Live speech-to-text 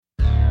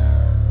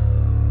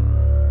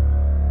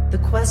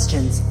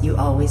questions you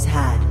always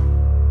had.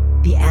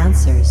 The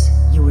answers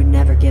you were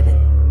never given.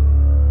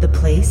 The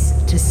place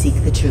to seek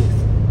the truth.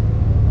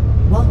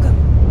 Welcome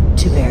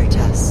to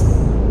Veritas.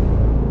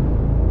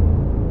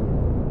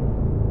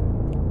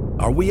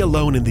 Are we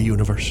alone in the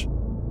universe,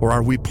 or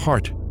are we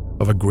part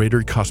of a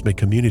greater cosmic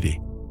community?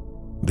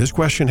 This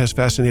question has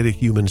fascinated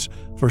humans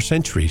for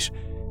centuries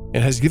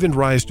and has given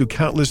rise to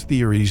countless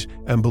theories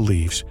and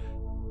beliefs.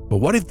 But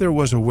what if there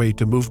was a way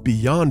to move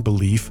beyond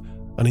belief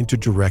and into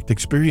direct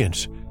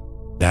experience?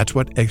 That's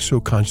what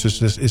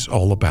exoconsciousness is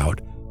all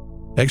about.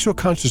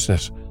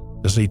 Exoconsciousness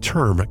is a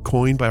term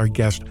coined by our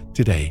guest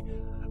today,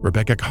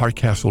 Rebecca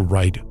Hardcastle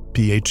Wright,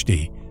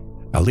 Ph.D.,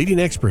 a leading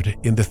expert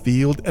in the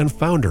field and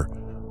founder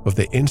of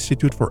the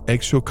Institute for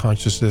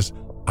Exoconsciousness,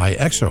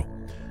 IXO.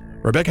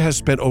 Rebecca has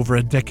spent over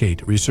a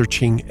decade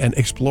researching and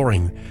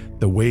exploring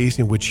the ways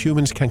in which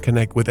humans can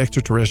connect with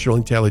extraterrestrial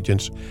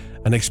intelligence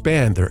and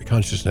expand their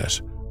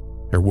consciousness.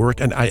 Her work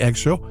at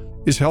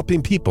IXO is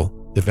helping people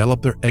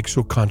develop their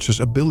exoconscious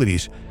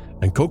abilities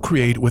and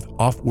co-create with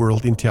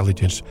off-world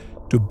intelligence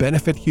to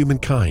benefit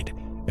humankind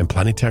and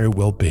planetary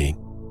well-being.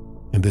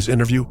 In this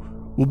interview,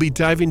 we'll be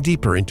diving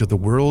deeper into the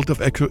world of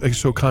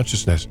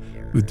exoconsciousness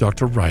with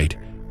Dr. Wright.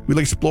 We'll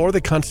explore the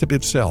concept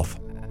itself,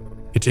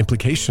 its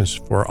implications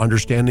for our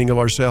understanding of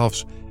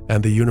ourselves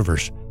and the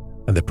universe,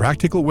 and the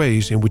practical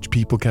ways in which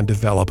people can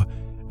develop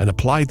and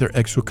apply their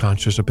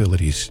exoconscious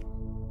abilities.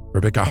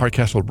 Rebecca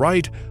Hardcastle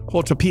Wright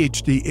holds a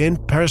Ph.D. in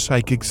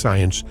parapsychic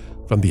science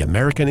from the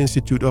American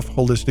Institute of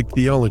Holistic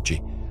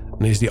Theology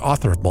and is the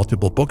author of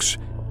multiple books,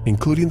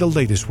 including the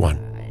latest one,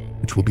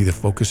 which will be the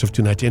focus of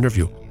tonight's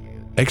interview,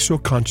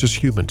 Exoconscious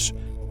Humans.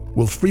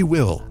 Will free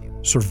will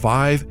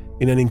survive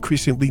in an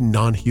increasingly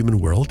non-human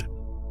world?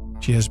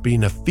 She has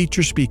been a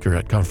featured speaker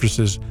at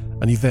conferences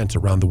and events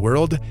around the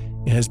world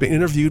and has been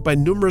interviewed by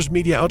numerous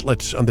media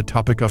outlets on the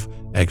topic of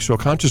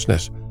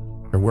exoconsciousness.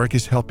 Her work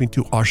is helping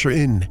to usher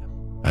in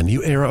a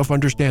new era of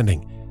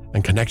understanding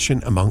and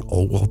connection among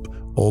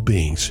all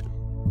beings,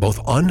 both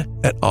on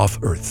and off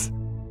Earth.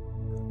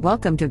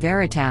 Welcome to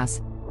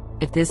Veritas.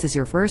 If this is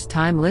your first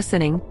time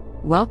listening,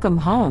 welcome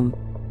home.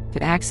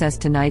 To access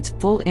tonight's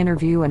full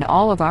interview and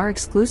all of our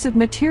exclusive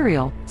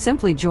material,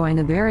 simply join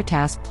the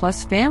Veritas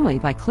Plus family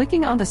by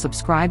clicking on the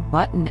subscribe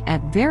button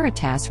at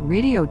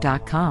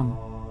veritasradio.com.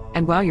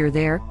 And while you're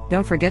there,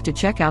 don't forget to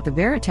check out the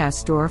Veritas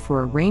store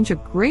for a range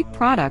of great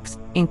products,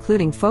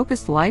 including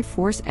focused life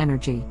force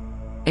energy.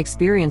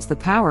 Experience the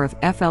power of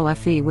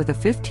FLFE with a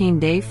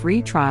 15-day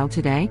free trial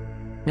today.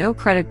 No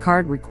credit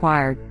card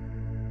required.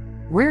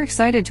 We're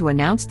excited to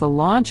announce the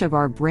launch of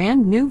our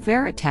brand new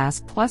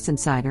Veritas Plus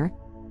Insider,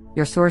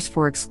 your source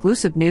for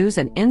exclusive news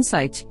and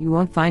insights you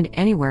won't find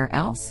anywhere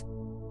else.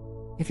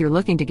 If you're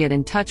looking to get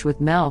in touch with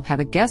Mel,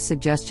 have a guest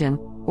suggestion,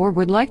 or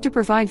would like to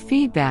provide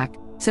feedback,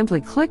 simply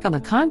click on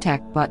the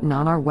contact button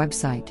on our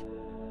website.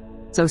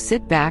 So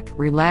sit back,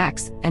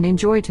 relax, and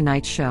enjoy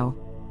tonight's show.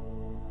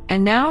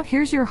 And now,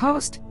 here's your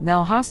host,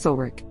 Mel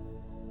Hostelrick.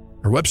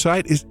 Her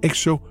website is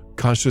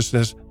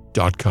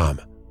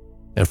exoconsciousness.com.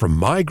 And from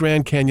my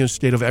Grand Canyon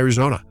state of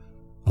Arizona,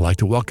 I'd like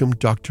to welcome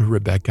Dr.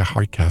 Rebecca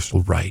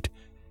Hardcastle Wright.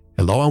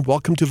 Hello and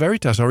welcome to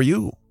Veritas. How are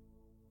you?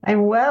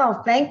 I'm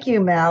well. Thank you,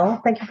 Mel.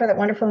 Thank you for that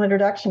wonderful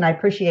introduction. I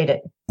appreciate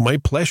it. My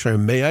pleasure.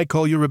 May I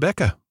call you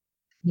Rebecca?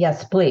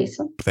 Yes, please.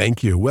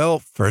 Thank you. Well,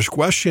 first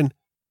question.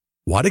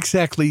 What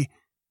exactly,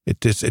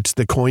 it's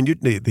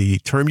the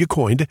term you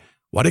coined,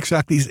 what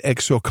exactly is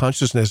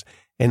exoconsciousness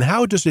and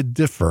how does it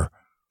differ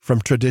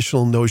from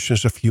traditional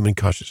notions of human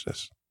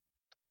consciousness?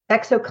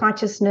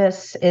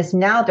 Exoconsciousness is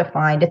now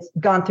defined, it's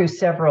gone through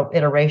several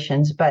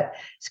iterations, but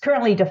it's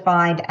currently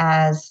defined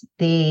as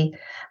the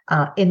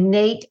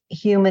innate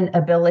human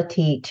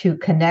ability to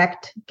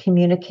connect,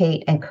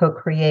 communicate, and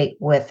co-create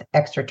with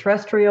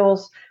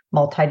extraterrestrials,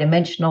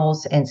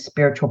 multidimensionals, and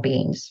spiritual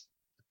beings.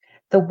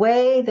 The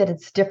way that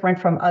it's different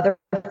from other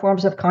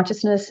forms of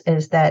consciousness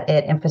is that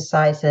it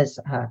emphasizes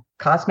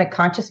cosmic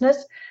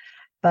consciousness,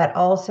 but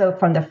also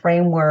from the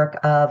framework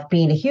of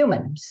being a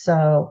human.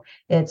 So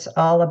it's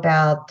all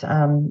about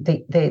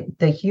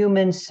the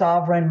human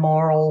sovereign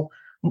moral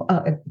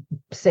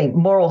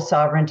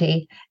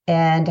sovereignty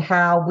and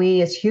how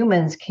we as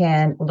humans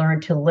can learn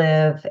to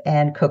live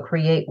and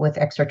co-create with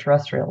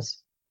extraterrestrials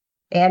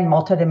and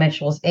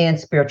multidimensionals and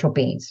spiritual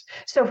beings.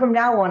 So from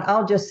now on,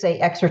 I'll just say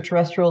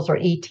extraterrestrials or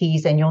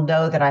ETs, and you'll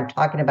know that I'm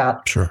talking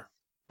about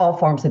all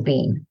forms of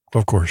being.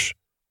 Of course.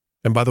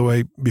 And by the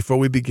way, before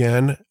we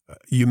began,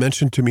 you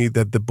mentioned to me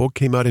that the book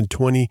came out in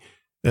 2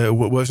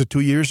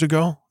 years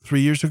ago?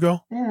 3 years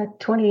ago? Yeah,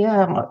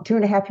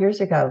 2.5 years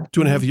ago.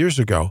 2.5 years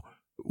ago.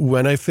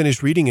 When I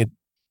finished reading it,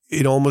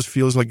 it almost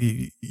feels like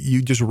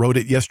you just wrote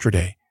it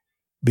yesterday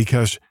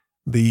because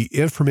the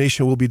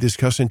information we'll be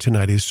discussing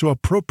tonight is so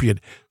appropriate,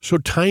 so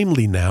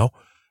timely now.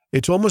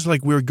 It's almost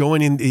like we're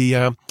going in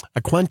a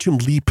quantum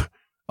leap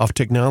of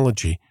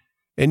technology.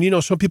 And,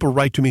 some people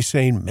write to me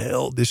saying,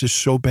 Mel, this is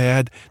so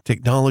bad,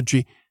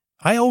 technology.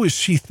 I always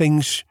see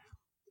things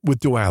with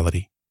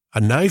duality. A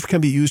knife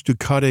can be used to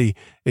cut an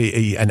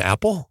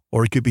apple,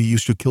 or it could be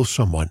used to kill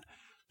someone.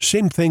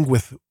 Same thing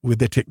with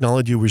the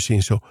technology we're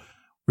seeing. So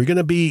we're going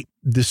to be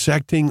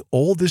dissecting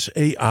all this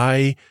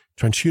AI,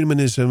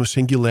 transhumanism,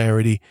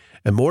 singularity,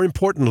 and more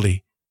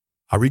importantly,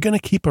 are we going to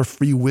keep our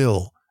free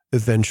will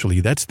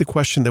eventually? That's the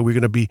question that we're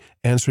going to be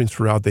answering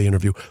throughout the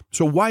interview.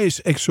 So why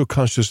is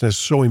exoconsciousness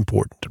so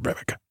important,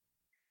 Rebecca?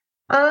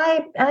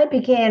 I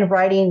began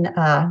writing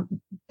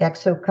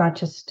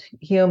Exoconscious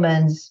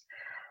Humans,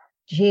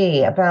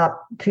 about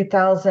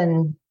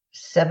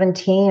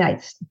 2017. I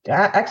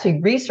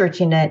actually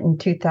researching it in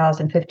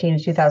 2015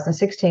 and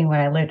 2016 when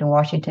I lived in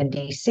Washington,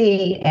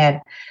 D.C. And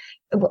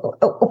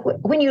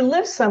when you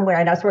live somewhere,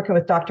 and I was working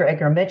with Dr.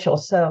 Edgar Mitchell,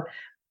 so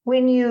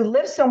when you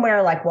live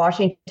somewhere like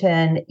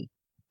Washington,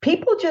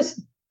 people just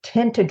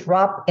tend to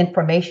drop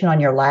information on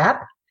your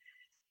lap,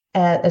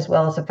 as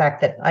well as the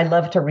fact that I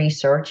love to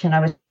research. And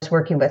I was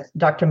working with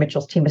Dr.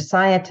 Mitchell's team of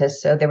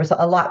scientists, so there was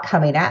a lot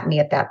coming at me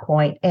at that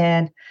point.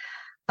 And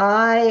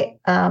I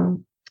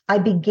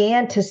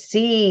began to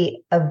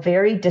see a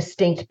very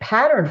distinct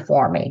pattern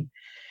forming.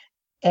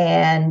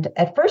 And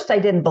at first I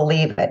didn't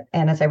believe it.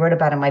 And as I wrote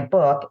about in my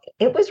book,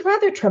 it was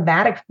rather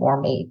traumatic for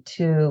me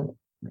to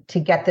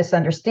get this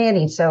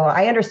understanding. So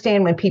I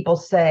understand when people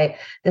say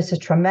this is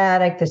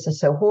traumatic, this is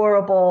so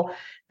horrible,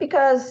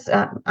 because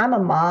I'm a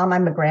mom,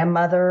 I'm a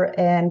grandmother,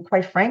 and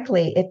quite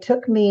frankly, it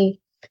took me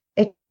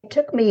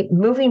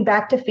moving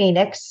back to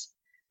Phoenix,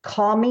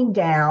 calming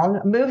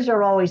down. Moves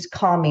are always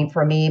calming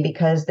for me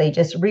because they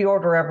just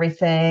reorder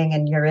everything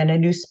and you're in a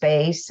new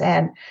space.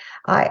 And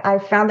I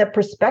found the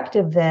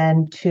perspective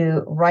then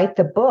to write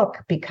the book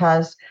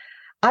because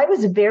I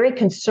was very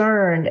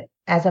concerned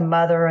as a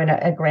mother and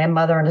a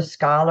grandmother and a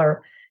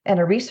scholar and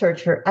a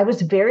researcher. I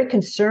was very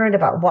concerned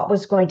about what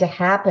was going to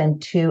happen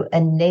to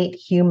innate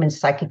human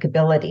psychic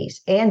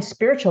abilities and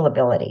spiritual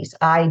abilities.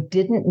 I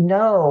didn't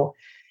know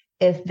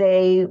if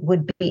they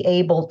would be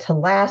able to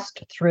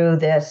last through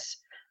this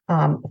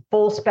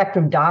full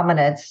spectrum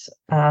dominance,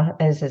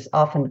 as is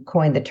often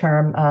coined the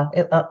term,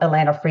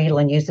 Alana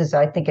Friedland uses.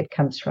 I think it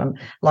comes from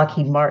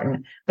Lockheed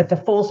Martin, but the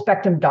full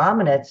spectrum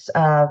dominance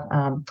of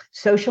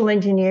social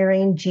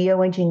engineering,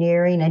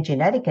 geoengineering, and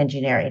genetic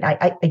engineering.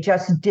 I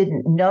just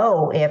didn't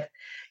know if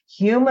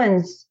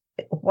humans,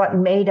 what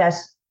made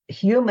us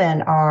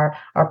human, our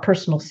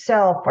personal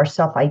self, our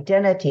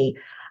self-identity,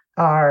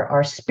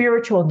 our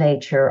spiritual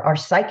nature, our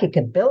psychic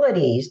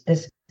abilities,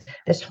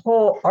 this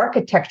whole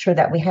architecture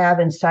that we have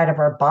inside of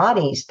our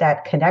bodies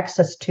that connects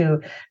us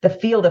to the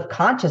field of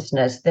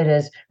consciousness that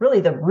is really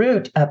the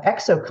root of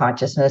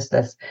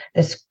exoconsciousness,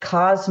 this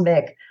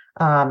cosmic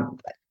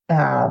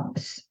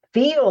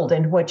field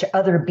in which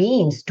other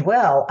beings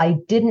dwell. I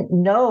didn't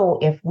know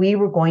if we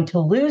were going to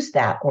lose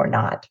that or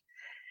not.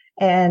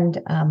 And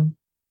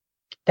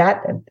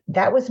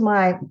that was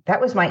my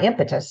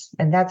impetus,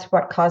 and that's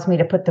what caused me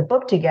to put the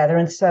book together.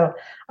 And so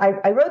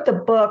I wrote the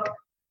book.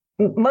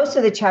 Most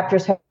of the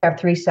chapters have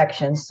three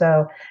sections.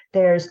 So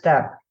there's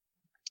the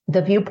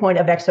viewpoint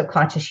of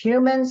exoconscious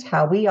humans,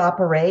 how we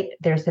operate.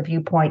 There's the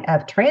viewpoint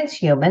of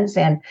transhumans.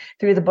 And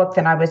through the book,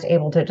 then I was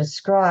able to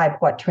describe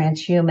what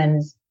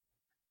transhumans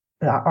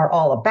are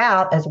all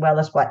about, as well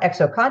as what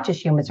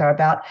exoconscious humans are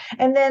about.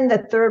 And then the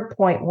third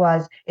point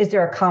was, is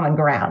there a common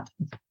ground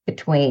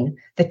between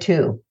the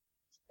two,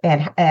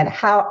 and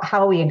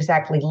how we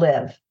exactly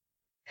live?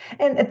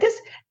 And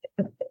this,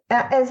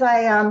 as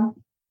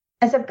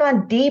I've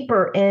gone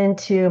deeper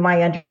into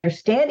my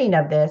understanding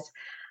of this,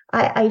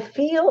 I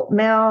feel,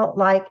 Mel,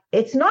 like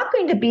it's not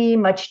going to be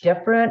much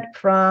different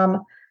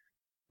from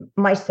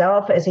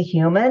myself as a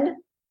human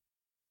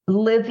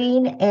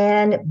living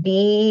and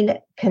being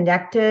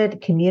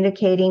connected,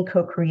 communicating,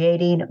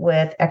 co-creating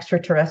with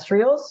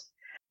extraterrestrials,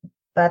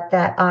 but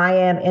that I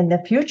am in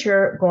the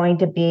future going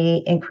to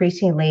be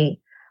increasingly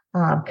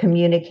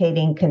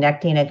communicating,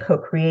 connecting, and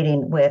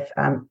co-creating with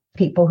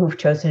people who've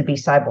chosen to be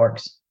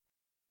cyborgs.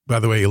 By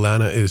the way,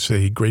 Ilana is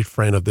a great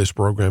friend of this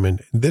program,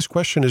 and this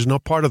question is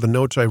not part of the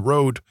notes I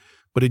wrote,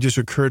 but it just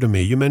occurred to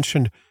me. You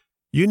mentioned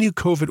you knew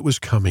COVID was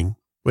coming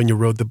when you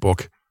wrote the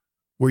book.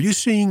 Were you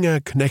seeing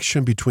a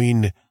connection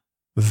between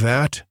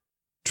that,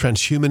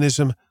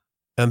 transhumanism,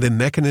 and the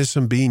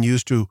mechanism being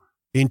used to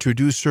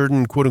introduce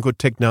certain quote-unquote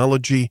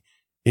technology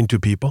into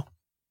people?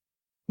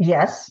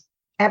 Yes,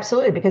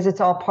 absolutely, because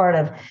it's all part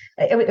of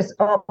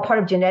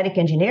genetic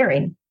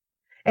engineering.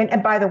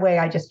 And by the way,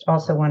 I just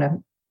also want to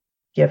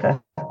give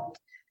a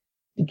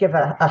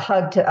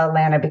hug to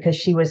Alana, because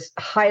she was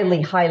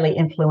highly, highly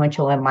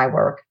influential in my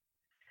work.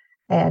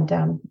 And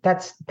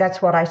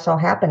that's what I saw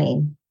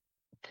happening.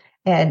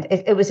 And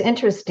it was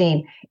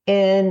interesting.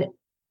 In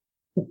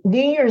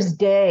New Year's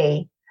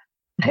Day,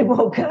 I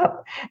woke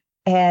up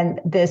and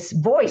this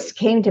voice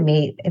came to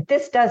me.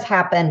 This does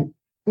happen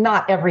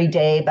not every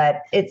day,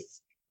 but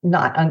it's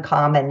not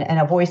uncommon. And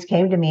a voice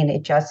came to me and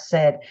it just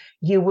said,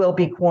 "You will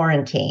be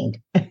quarantined."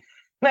 And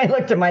I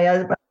looked at my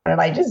husband and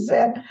I just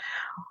said,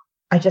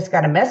 "I just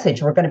got a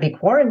message. We're going to be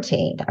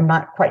quarantined. I'm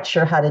not quite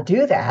sure how to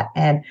do that."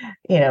 And,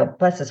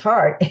 bless his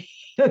heart.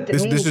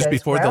 This is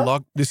before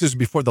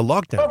the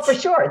lockdown. Oh, for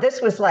sure.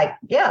 This was like,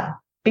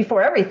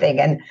 before everything.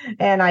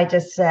 And I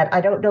just said,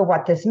 I don't know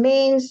what this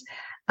means.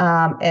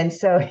 And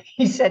so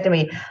he said to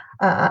me,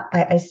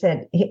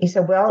 he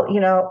said,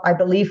 well, I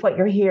believe what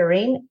you're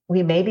hearing.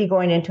 We may be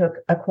going into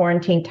a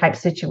quarantine type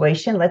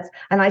situation.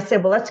 And I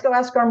said, well, let's go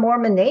ask our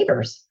Mormon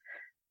neighbors.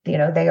 They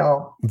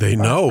know. They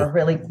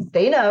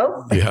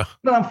know. Yeah.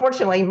 Well,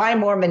 unfortunately, my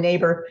Mormon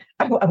neighbor,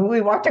 we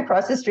walked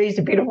across the street. It's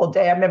a beautiful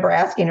day. I remember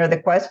asking her the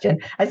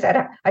question. I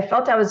said, I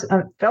felt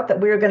that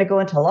we were going to go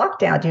into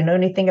lockdown. Do you know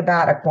anything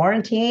about a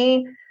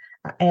quarantine?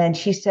 And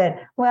she said,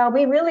 well,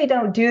 we really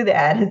don't do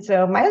that. And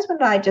so my husband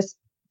and I just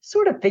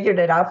sort of figured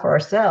it out for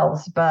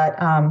ourselves. But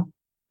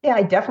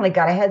I definitely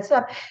got a heads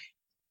up.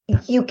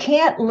 You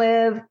can't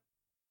live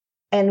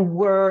and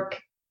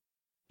work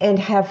and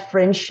have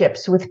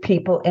friendships with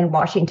people in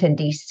Washington,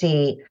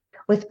 D.C.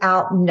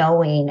 without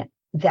knowing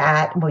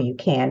that. Well, you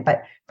can,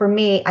 but for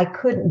me, I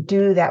couldn't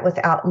do that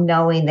without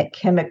knowing that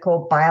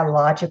chemical,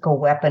 biological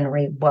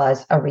weaponry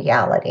was a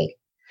reality.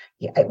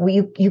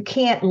 You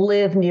can't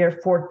live near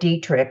Fort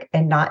Detrick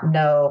and not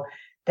know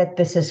that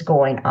this is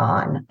going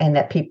on, and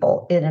that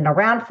people in and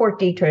around Fort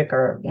Detrick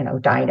are,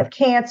 dying of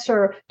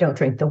cancer, don't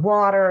drink the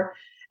water.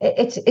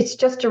 It's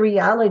just a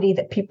reality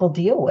that people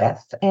deal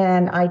with.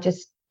 And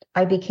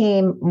I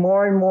became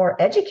more and more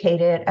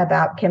educated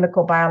about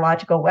chemical,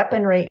 biological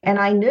weaponry. And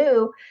I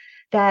knew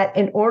that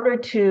in order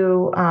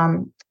to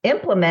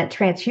implement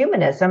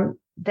transhumanism,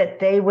 that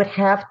they would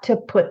have to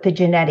put the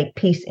genetic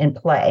piece in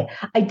play.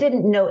 I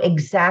didn't know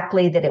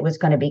exactly that it was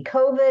going to be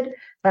COVID,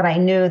 but I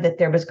knew that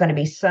there was going to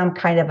be some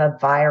kind of a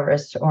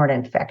virus or an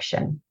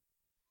infection.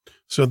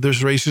 So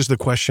this raises the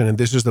question, and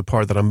this is the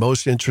part that I'm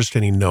most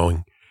interested in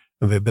knowing,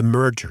 the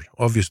merger,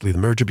 obviously, the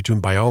merger between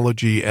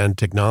biology and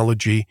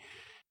technology,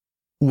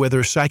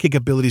 whether psychic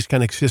abilities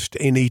can exist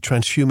in a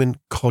transhuman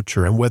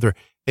culture, and whether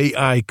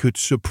AI could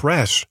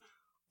suppress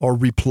or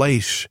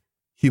replace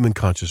human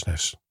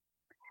consciousness.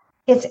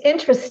 It's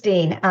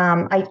interesting.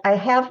 I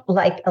have,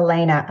 like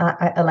Elena,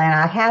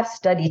 I have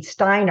studied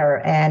Steiner.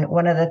 And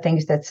one of the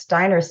things that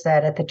Steiner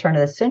said at the turn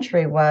of the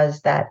century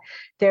was that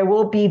there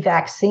will be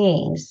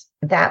vaccines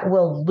that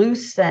will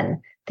loosen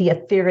the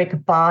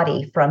etheric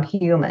body from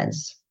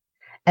humans,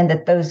 and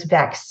that those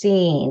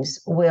vaccines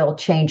will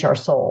change our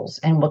souls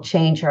and will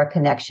change our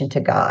connection to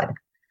God.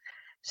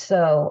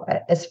 So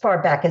as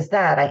far back as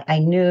that, I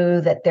knew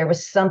that there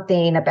was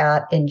something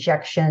about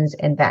injections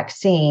and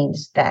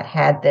vaccines that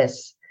had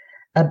this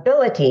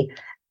ability.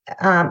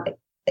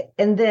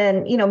 And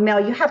then,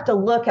 Mel, you have to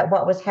look at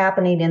what was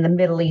happening in the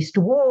Middle East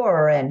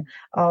war and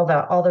all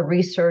the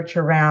research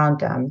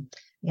around,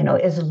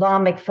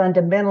 Islamic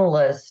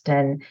fundamentalist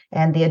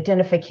and the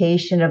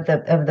identification of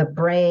the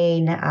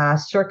brain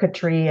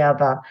circuitry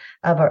of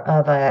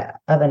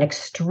an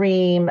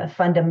extreme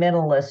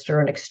fundamentalist or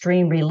an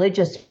extreme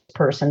religious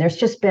person. There's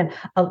just been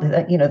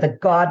the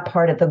God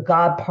part of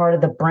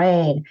the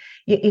brain.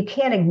 You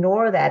can't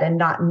ignore that and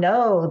not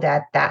know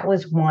that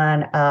was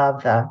one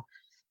of the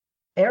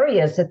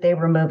areas that they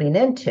were moving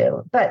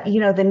into. But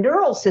the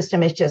neural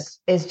system is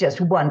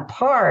just one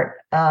part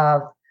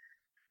of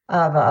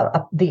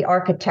the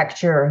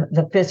architecture,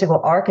 the physical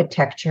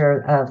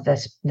architecture of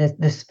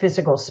this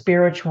physical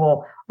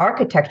spiritual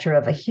architecture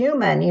of a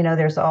human.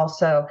 There's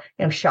also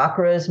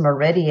chakras,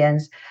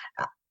 meridians,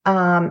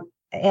 and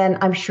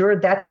I'm sure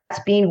that's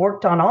being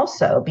worked on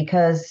also,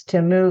 because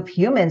to move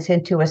humans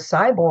into a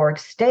cyborg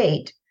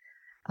state,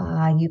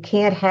 you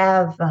can't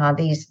have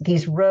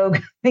these rogue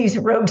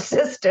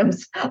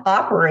systems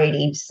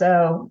operating.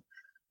 So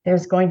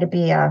there's going to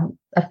be a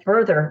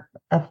further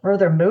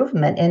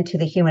movement into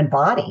the human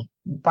body.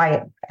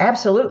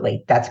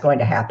 Absolutely, that's going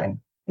to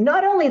happen.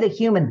 Not only the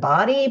human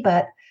body,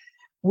 but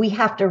we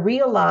have to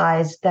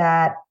realize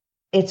that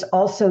it's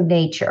also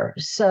nature.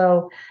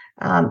 So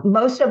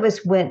most of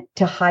us went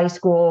to high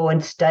school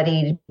and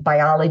studied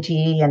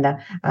biology and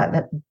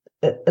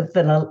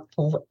the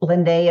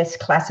Linnaeus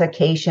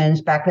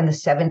classifications back in the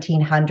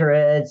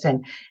 1700s,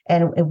 and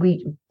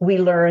we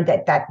learned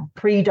that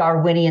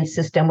pre-Darwinian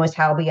system was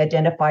how we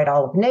identified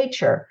all of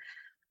nature.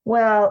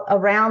 Well,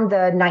 around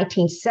the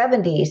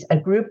 1970s, a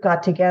group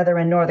got together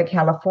in Northern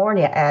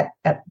California at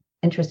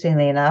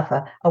interestingly enough,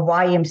 a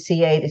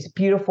YMCA, this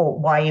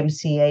beautiful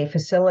YMCA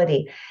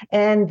facility.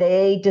 And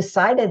they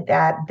decided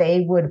that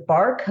they would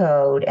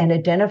barcode and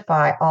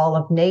identify all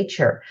of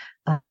nature,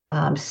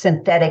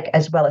 synthetic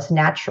as well as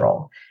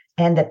natural.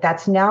 And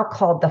that's now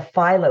called the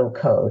Philo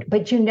Code,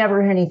 but you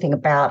never hear anything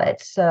about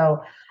it.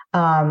 So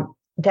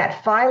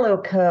that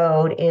Philo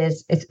Code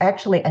is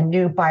actually a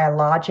new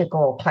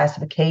biological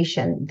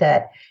classification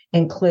that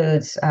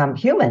includes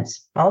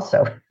humans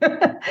also,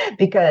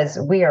 because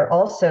we are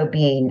also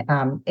being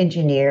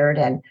engineered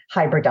and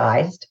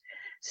hybridized.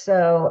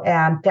 So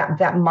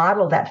that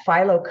model, that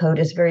Philo Code,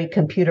 is very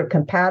computer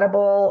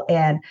compatible.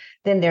 And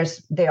then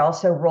they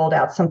also rolled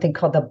out something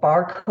called the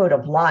Barcode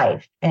of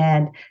Life.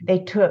 And they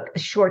took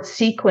short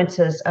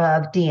sequences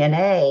of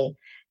DNA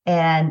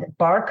and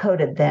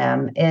barcoded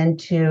them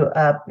into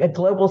a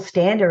global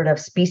standard of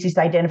species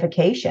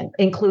identification,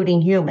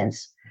 including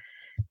humans.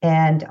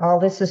 And all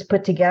this is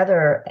put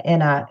together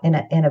in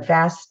a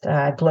vast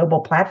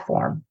global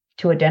platform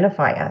to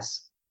identify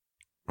us.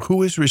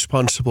 Who is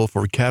responsible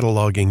for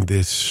cataloging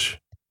this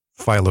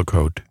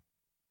phylo-code?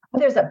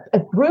 There's a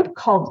group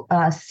called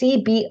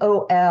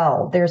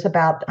CBOL. There's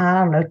about,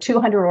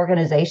 200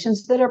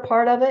 organizations that are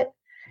part of it,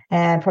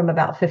 and from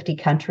about 50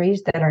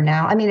 countries that are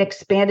now,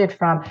 expanded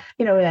from,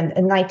 in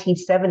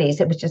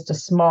 1970s, it was just a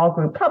small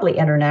group, probably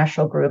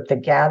international group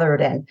that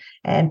gathered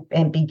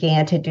and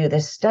began to do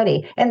this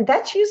study. And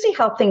that's usually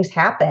how things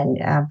happen.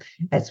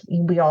 As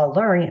we all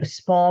learn,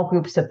 small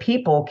groups of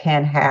people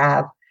can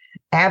have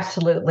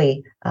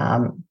absolutely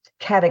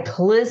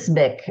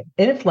cataclysmic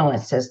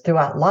influences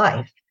throughout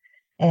life.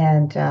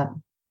 And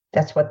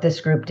that's what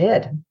this group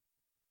did.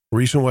 The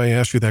reason why I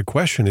asked you that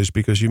question is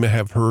because you may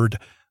have heard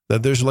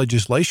that there's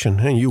legislation,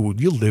 and you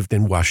lived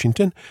in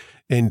Washington,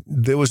 and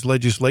there was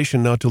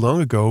legislation not too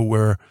long ago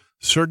where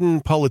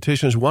certain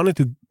politicians wanted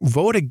to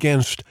vote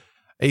against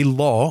a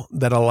law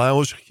that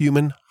allows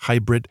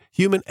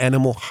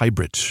human-animal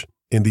hybrids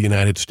in the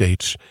United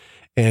States.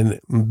 And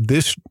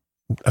this,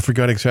 I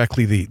forgot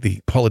exactly the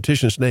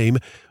politician's name,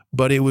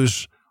 but it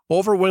was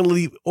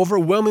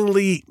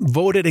overwhelmingly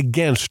voted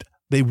against.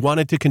 They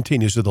wanted to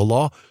continue. So the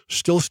law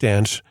still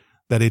stands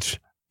that it's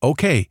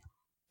okay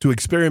to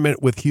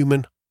experiment with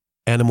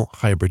human-animal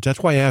hybrids.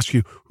 That's why I ask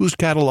you, who's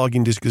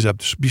cataloging this? Because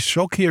I'd be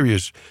so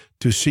curious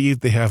to see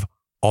if they have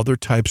other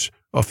types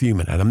of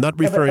human. And I'm not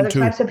referring to...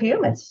 Other types of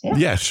humans. Yeah.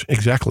 Yes,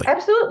 exactly.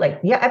 Absolutely.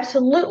 Yeah,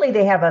 absolutely.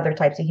 They have other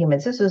types of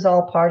humans. This is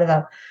all part of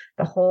the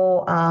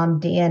whole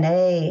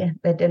DNA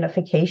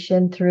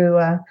identification through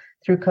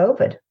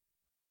COVID,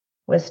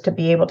 was to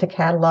be able to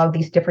catalog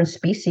these different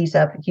species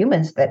of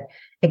humans that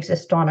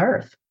exist on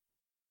Earth.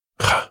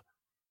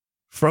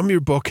 From your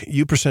book,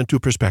 you present two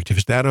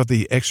perspectives, that of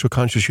the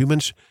exoconscious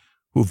humans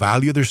who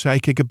value their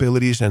psychic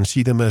abilities and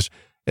see them as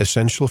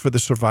essential for the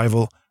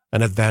survival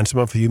and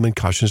advancement of human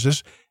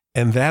consciousness,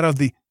 and that of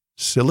the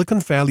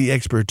Silicon Valley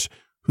experts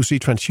who see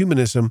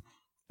transhumanism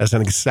as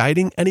an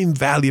exciting and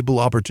invaluable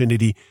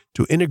opportunity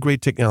to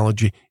integrate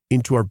technology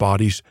into our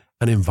bodies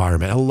and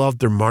environment. I love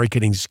their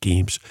marketing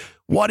schemes.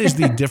 What is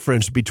the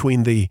difference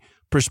between the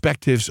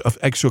perspectives of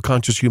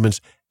exoconscious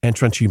humans and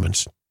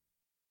transhumans?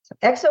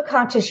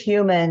 Exoconscious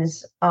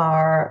humans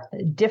are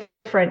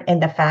different in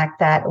the fact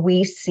that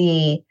we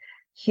see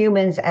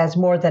humans as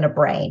more than a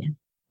brain.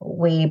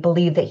 We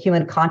believe that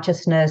human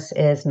consciousness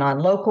is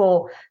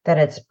non-local, that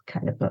it's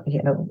kind of,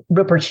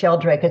 Rupert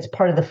Sheldrake, it's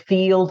part of the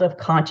field of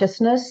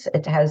consciousness.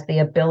 It has the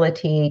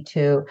ability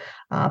to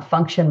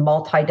function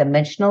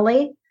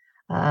multidimensionally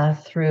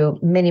through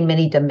many,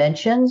 many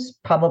dimensions,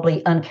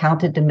 probably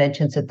uncounted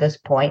dimensions at this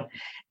point.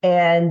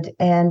 And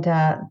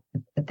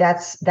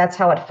that's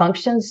how it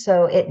functions.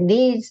 So it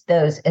needs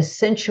those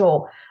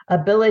essential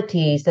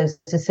abilities, those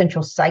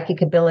essential psychic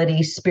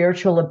abilities,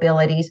 spiritual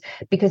abilities,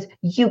 because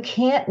you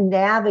can't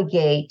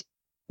navigate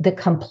the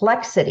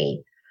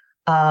complexity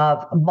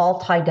of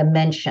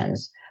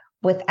multi-dimensions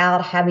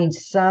without having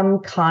some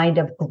kind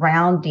of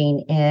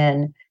grounding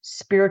in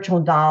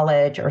spiritual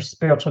knowledge or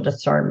spiritual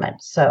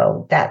discernment.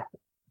 So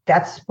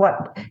that's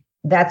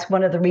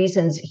one of the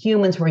reasons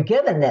humans were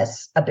given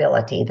this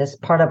ability. This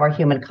part of our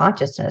human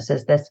consciousness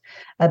is this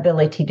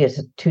ability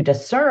to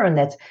discern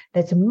that's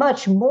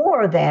much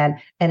more than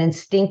an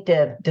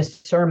instinctive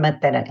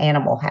discernment that an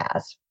animal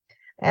has.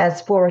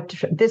 As for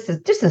this is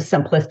just a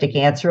simplistic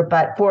answer,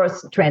 but for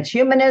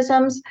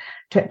transhumanists,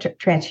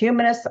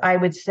 I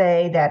would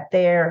say that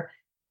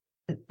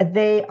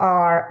they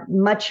are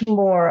much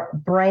more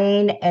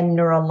brain and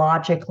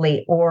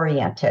neurologically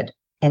oriented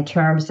in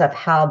terms of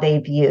how they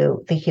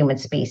view the human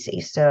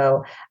species.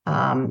 So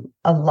a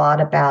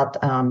lot about,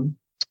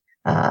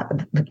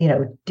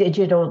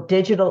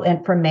 digital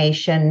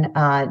information.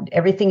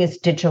 Everything is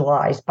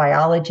digitalized.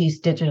 Biology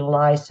is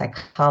digitalized.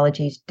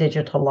 Psychology is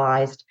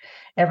digitalized.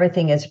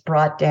 Everything is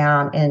brought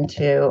down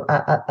into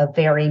a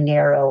very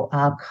narrow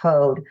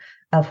code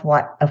of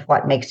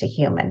what makes a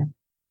human.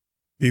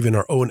 Even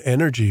our own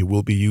energy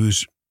will be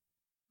used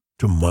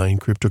to mine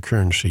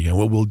cryptocurrency, and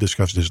we'll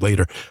discuss this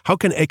later. How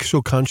can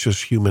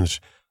exoconscious humans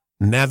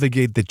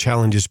navigate the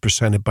challenges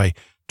presented by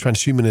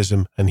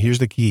transhumanism, and here's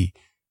the key,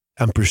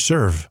 and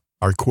preserve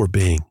our core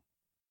being?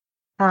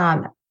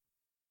 I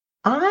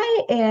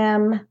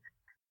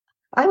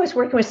was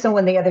working with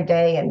someone the other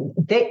day, and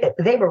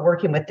they were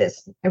working with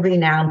this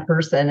renowned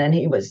person, and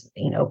he was,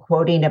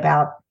 quoting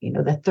about,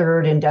 the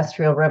third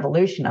industrial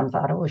revolution. I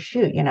thought, oh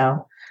shoot,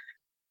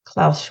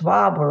 Klaus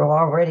Schwab were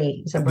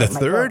already the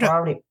third.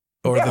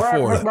 Or the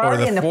fourth. We're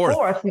already in the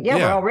fourth. Yeah,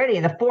 we're already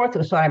in the fourth,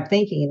 is what I'm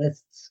thinking.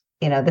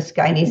 This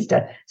guy needs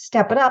to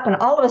step it up. And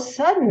all of a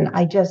sudden,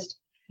 I just,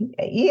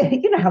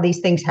 you know how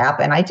these things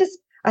happen. I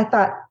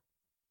thought,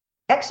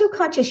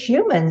 exoconscious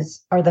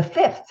humans are the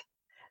fifth.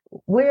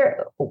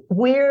 We're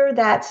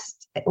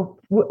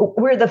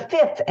the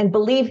fifth. And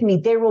believe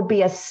me, there will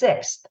be a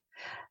sixth.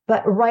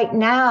 But right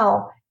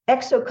now,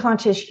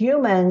 exoconscious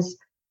humans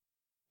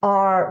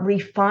are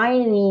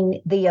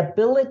refining the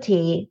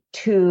ability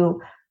to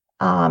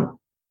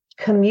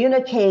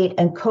communicate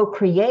and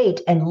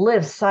co-create and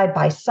live side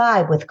by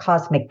side with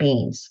cosmic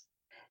beings,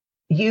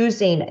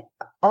 using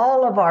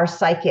all of our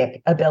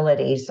psychic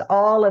abilities,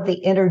 all of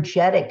the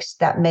energetics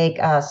that make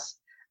us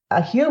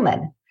a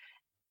human.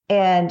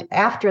 And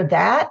after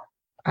that,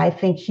 I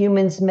think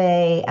humans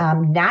may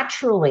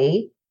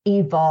naturally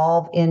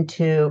evolve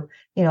into,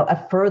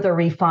 a further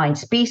refined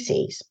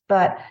species.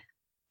 But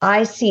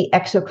I see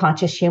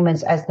exoconscious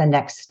humans as the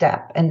next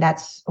step. And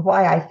that's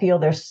why I feel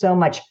there's so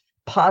much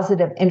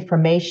positive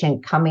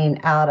information coming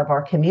out of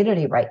our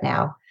community right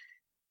now.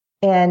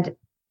 And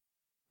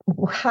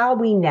how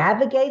we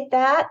navigate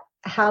that,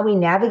 how we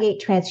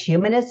navigate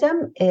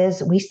transhumanism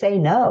is we say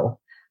no.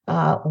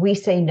 We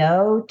say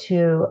no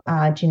to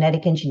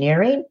genetic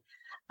engineering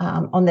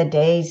on the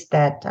days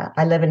that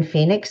I live in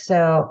Phoenix.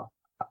 So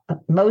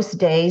most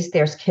days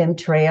there's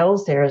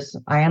chemtrails, there's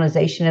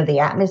ionization of the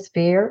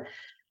atmosphere.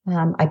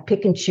 I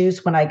pick and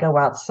choose when I go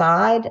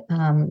outside.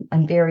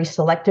 I'm very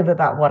selective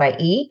about what I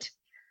eat,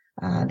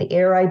 the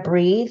air I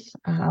breathe,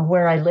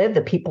 where I live,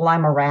 the people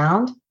I'm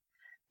around.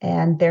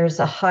 And there's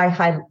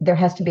there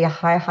has to be a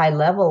high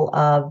level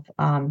of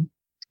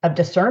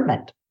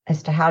discernment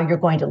as to how you're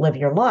going to live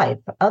your life.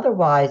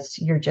 Otherwise,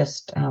 you're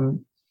just,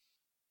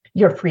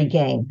 you're free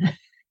game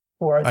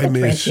for the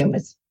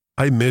transhumans.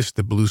 I miss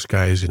the blue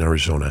skies in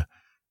Arizona.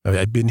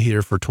 I've been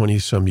here for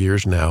 20-some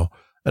years now,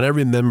 and I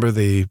remember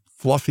the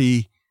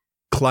fluffy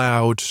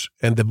clouds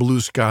and the blue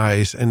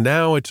skies, and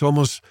now it's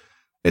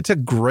a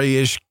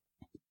grayish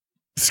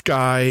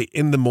sky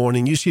in the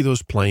morning. You see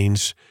those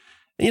planes.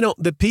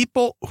 The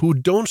people who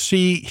don't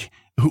see,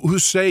 who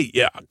say,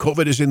 yeah,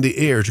 COVID is in the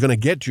air, it's going to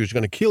get you, it's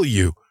going to kill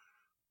you,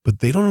 but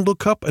they don't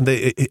look up, and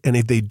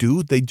if they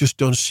do, they just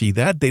don't see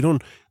that. They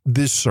don't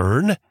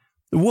discern.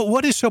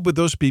 What is up with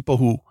those people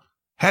who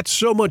had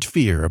so much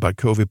fear about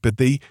COVID, but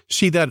they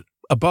see that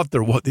above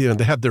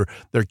they have their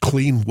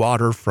clean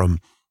water from,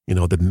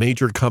 the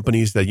major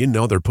companies that,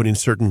 they're putting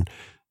certain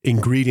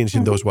ingredients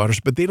in those waters,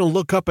 but they don't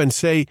look up and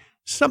say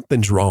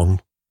something's wrong.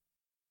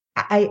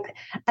 I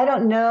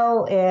don't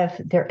know if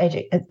they're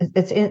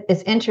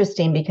it's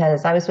interesting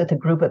because I was with a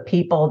group of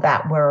people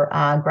that were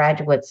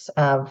graduates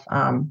of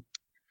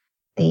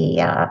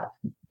the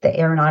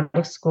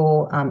aeronautics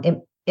school,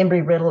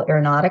 Embry-Riddle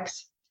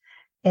Aeronautics.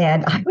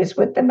 And I was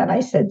with them and I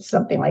said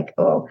something like,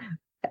 oh,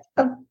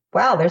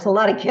 wow, there's a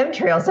lot of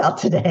chemtrails out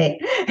today.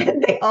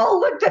 And they all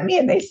looked at me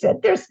and they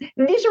said,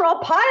 these are all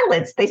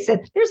pilots. They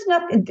said, there's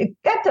nothing,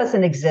 that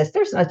doesn't exist.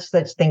 There's no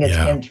such thing as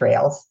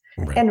chemtrails.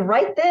 Right. And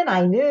right then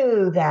I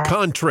knew that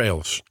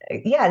contrails.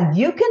 Yeah,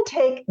 you can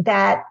take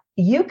that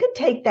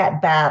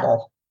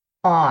battle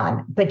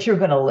on, but you're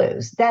going to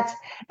lose. That's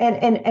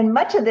and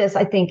much of this,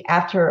 I think,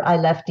 after I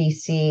left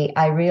DC,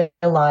 I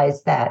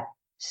realized that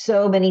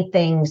so many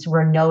things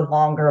were no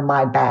longer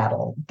my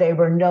battle. They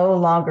were no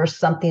longer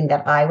something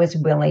that I was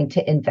willing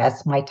to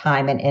invest my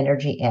time and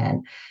energy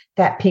in,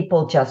 that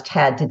people just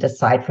had to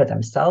decide for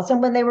themselves.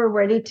 And when they were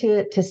ready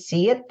to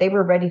see it, they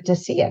were ready to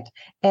see it.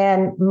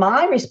 And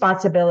my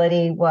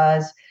responsibility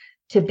was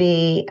to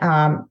be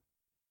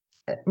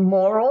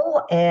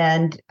moral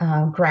and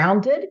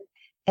grounded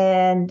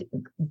and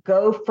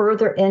go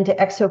further into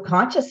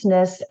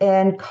exoconsciousness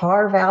and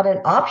carve out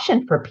an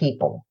option for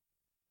people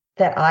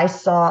that I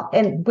saw,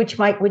 and which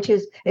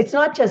is, it's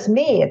not just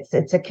me,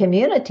 it's a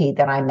community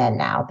that I'm in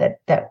now that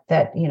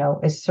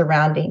is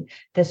surrounding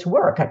this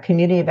work, a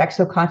community of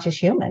exoconscious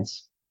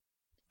humans.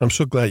 I'm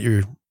so glad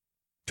you're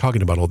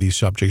talking about all these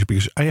subjects,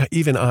 because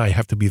I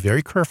have to be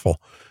very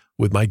careful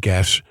with my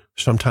guests.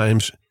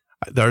 Sometimes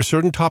there are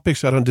certain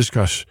topics I don't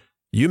discuss.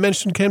 You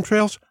mentioned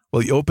chemtrails,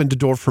 well, you opened the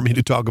door for me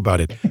to talk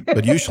about it.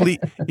 But usually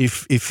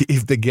if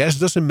the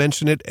guest doesn't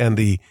mention it and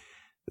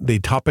the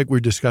topic we're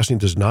discussing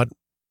does not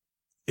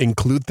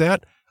include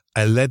that,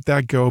 I let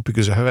that go,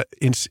 because I have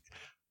in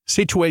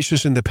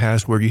situations in the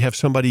past where you have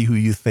somebody who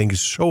you think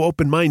is so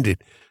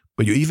open-minded,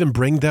 but you even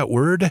bring that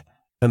word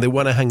and they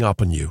want to hang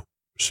up on you,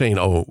 saying,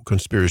 oh,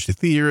 conspiracy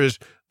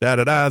theorists,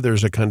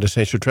 there's a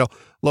condensation trail.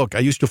 Look, I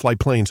used to fly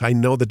planes. I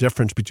know the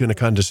difference between a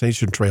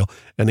condensation trail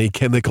and a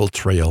chemical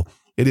trail.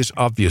 It is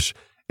obvious.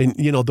 And,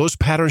 those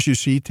patterns you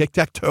see,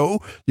 tic-tac-toe,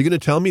 you're going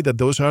to tell me that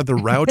those are the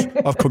routes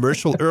of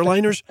commercial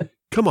airliners?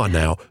 Come on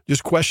now,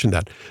 just question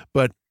that.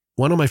 But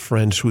one of my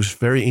friends who's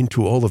very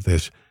into all of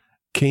this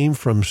came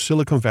from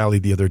Silicon Valley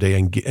the other day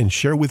and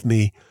shared with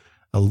me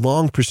a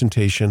long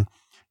presentation,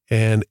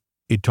 and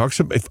it talks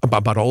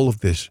about all of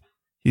this.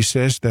 He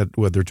says that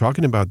what they're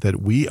talking about,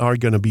 that we are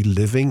going to be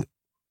living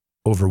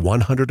over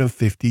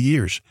 150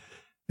 years.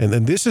 And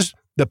then this is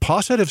the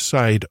positive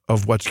side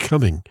of what's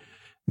coming,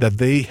 that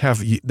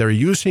they're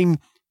using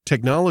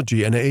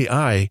technology and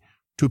AI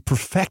to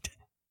perfect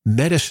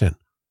medicine.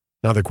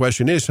 Now, the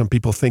question is, some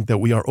people think that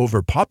we are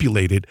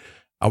overpopulated.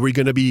 Are we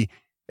going to be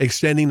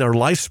extending our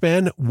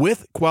lifespan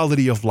with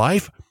quality of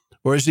life,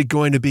 or is it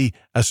going to be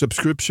a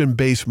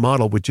subscription-based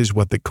model, which is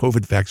what the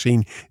COVID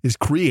vaccine is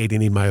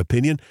creating, in my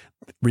opinion,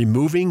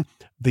 removing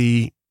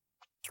the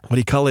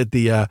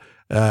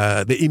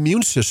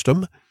immune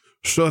system,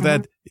 so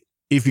that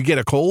if you get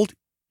a cold,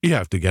 You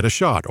have to get a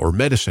shot or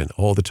medicine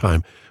all the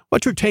time.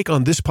 What's your take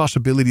on this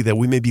possibility that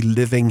we may be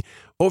living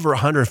over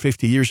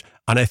 150 years?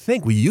 And I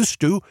think we used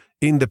to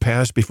in the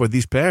past before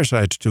these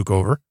parasites took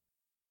over.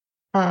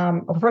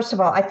 Well, first of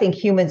all, I think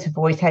humans have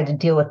always had to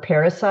deal with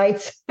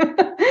parasites.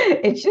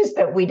 It's just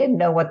that we didn't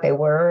know what they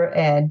were.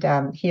 And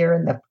here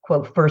in the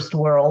quote first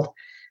world,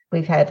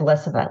 we've had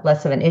less of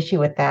an issue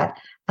with that.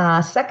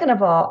 Second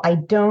of all, I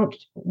don't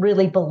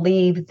really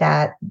believe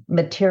that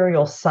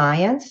material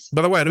science.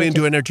 By the way, I don't mean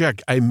to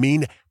interject. I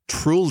mean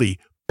truly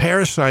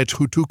parasites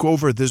who took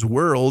over this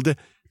world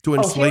to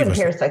enslave us.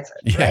 Parasites.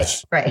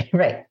 Yes.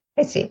 Right.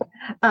 I see.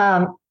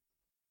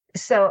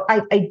 So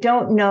I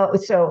don't know.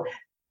 So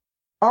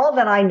all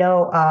that I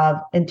know of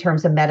in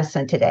terms of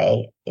medicine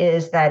today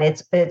is that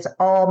it's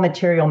all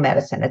material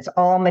medicine. It's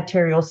all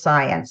material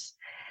science,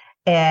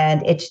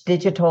 and it's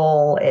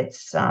digital.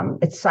 It's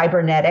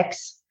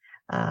cybernetics.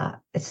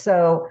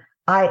 So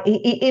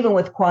even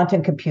with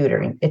quantum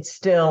computing, it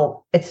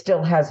still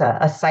has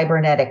a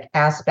cybernetic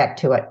aspect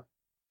to it.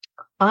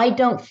 I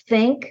don't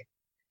think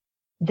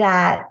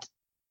that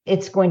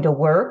it's going to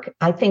work.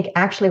 I think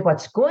actually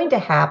what's going to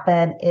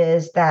happen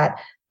is that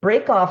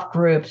break-off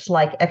groups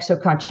like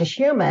Exoconscious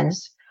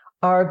humans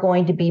are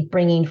going to be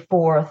bringing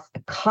forth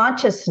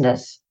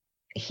consciousness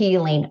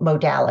healing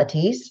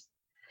modalities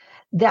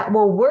that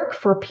will work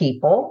for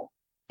people,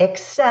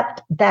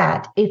 except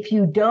that if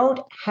you don't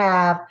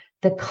have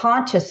the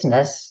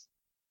consciousness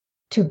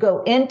to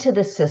go into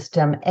the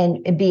system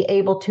and be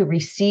able to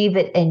receive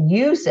it and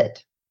use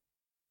it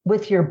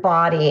with your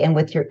body and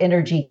with your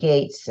energy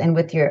gates and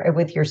with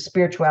your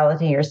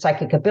spirituality and your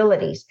psychic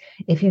abilities.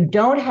 If you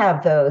don't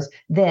have those,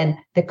 then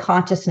the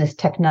consciousness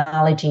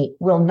technology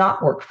will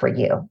not work for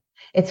you.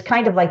 It's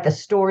kind of like the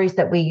stories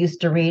that we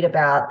used to read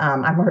about.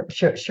 I'm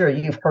sure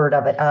you've heard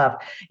of it,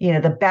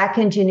 the back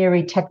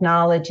engineering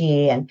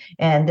technology,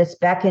 and this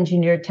back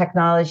engineered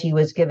technology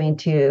was given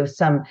to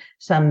some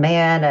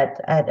man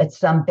at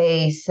some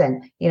base,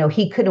 and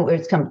he couldn't. It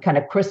was some kind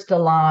of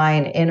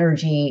crystalline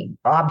energy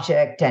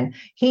object, and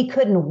he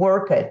couldn't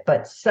work it.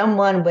 But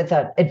someone with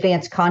an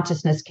advanced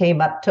consciousness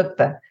came up, took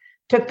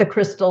the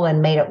crystal,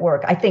 and made it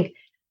work. I think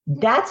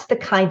that's the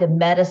kind of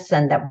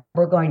medicine that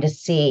we're going to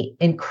see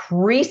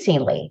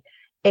increasingly,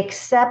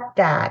 except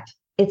that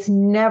it's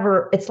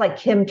like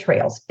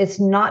chemtrails. It's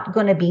not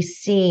going to be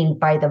seen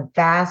by the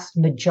vast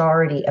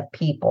majority of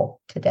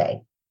people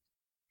today.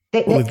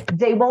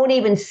 They won't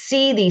even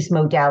see these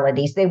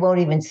modalities. They won't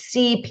even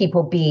see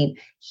people being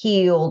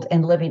healed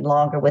and living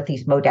longer with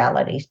these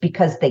modalities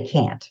because they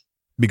can't.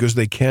 Because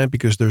they can't,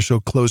 because they're so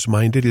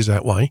close-minded? Is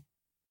that why?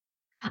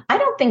 I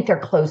don't think they're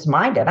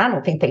closed-minded. I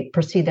don't think they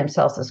perceive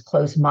themselves as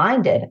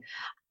closed-minded.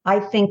 I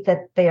think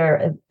that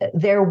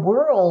their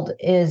world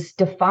is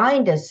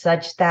defined as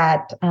such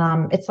that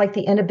it's like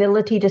the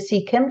inability to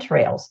see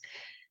chemtrails.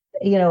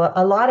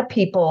 A lot of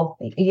people,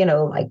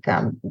 like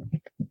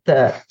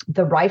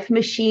the Rife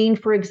machine,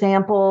 for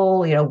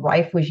example.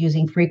 Rife was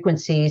using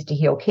frequencies to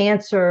heal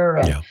cancer,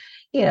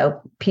 and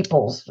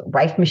people's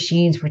Rife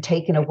machines were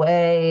taken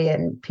away,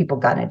 and people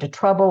got into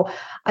trouble.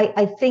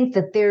 I think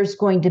that there's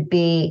going to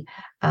be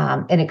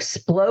an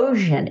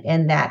explosion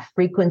in that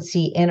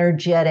frequency,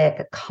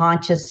 energetic,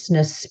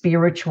 consciousness,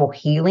 spiritual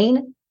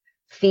healing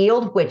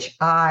field, which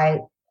I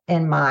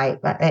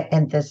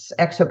and this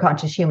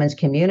Exoconscious Humans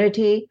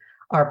community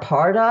are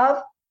part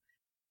of.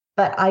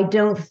 But I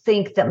don't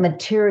think that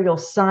material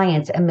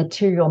science and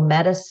material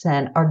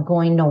medicine are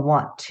going to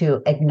want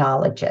to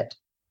acknowledge it.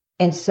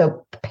 And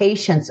so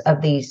patients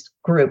of these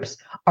groups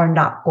are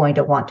not going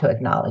to want to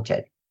acknowledge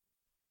it.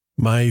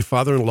 My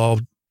father-in-law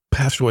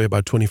passed away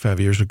about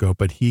 25 years ago,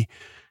 but he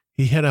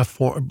had a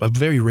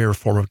very rare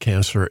form of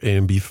cancer.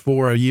 And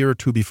a year or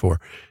two before,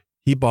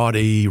 he bought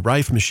a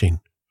Rife machine.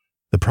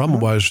 The problem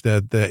was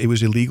that it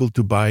was illegal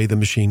to buy the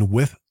machine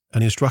with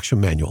an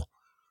instruction manual.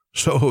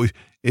 So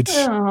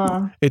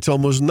it's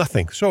almost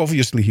nothing. So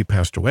obviously he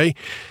passed away.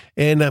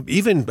 And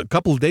even a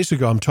couple of days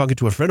ago, I'm talking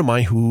to a friend of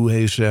mine who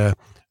is a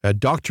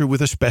doctor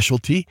with a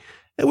specialty.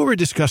 And we were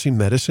discussing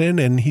medicine,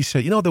 and he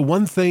said, the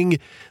one thing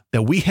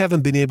that we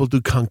haven't been able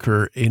to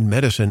conquer in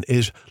medicine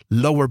is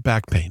lower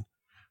back pain.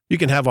 You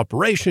can have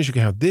operations, you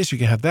can have this, you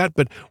can have that,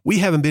 but we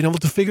haven't been able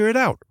to figure it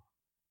out.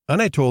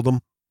 And I told him,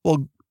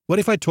 well, what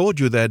if I told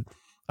you that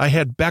I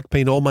had back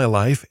pain all my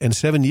life, and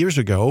 7 years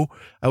ago,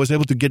 I was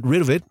able to get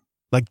rid of it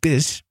like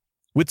this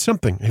with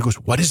something? And he goes,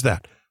 what is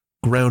that?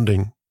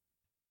 Grounding.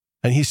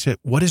 And he said,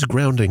 what is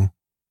grounding?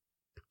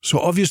 So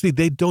obviously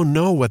they don't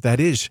know what that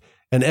is.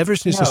 And ever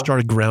since I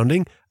started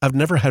grounding, I've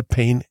never had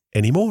pain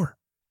anymore.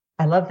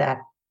 I love that.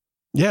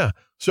 Yeah.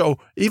 So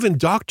even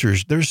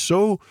doctors, they're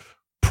so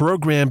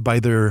programmed by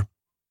their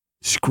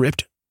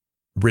script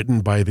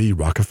written by the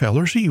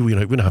Rockefellers. We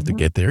don't have to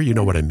get there. You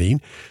know what I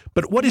mean.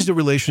 But what is the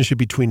relationship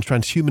between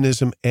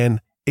transhumanism and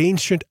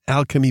ancient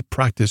alchemy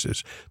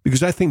practices?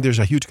 Because I think there's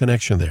a huge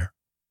connection there.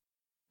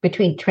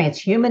 Between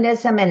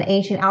transhumanism and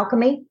ancient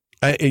alchemy?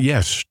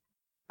 Yes.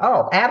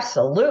 Oh,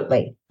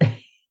 absolutely.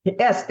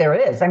 Yes, there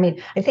is. I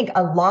mean, I think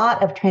a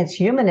lot of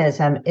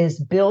transhumanism is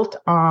built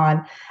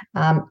on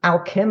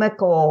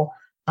alchemical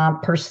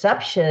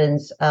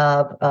perceptions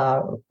of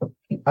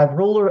a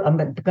ruler. I'm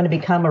going to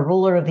become a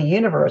ruler of the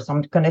universe.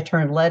 I'm going to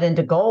turn lead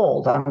into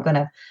gold. I'm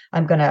going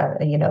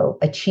to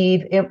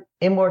achieve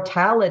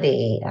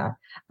immortality.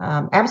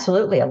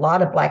 Absolutely, a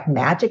lot of black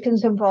magic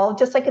is involved,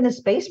 just like in the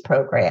space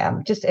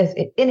program. Just as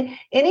in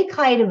any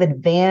kind of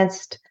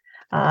advanced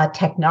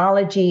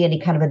technology, any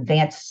kind of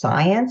advanced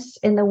science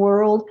in the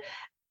world,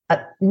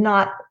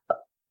 not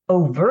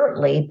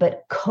overtly,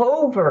 but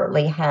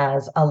covertly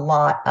has a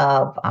lot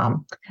of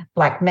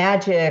black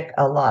magic,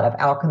 a lot of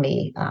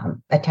alchemy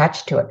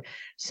attached to it.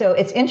 So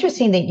it's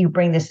interesting that you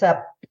bring this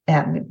up,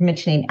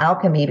 mentioning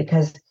alchemy,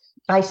 because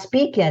I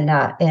speak in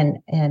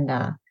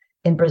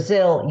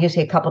Brazil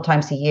usually a couple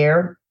times a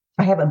year.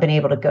 I haven't been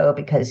able to go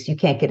because you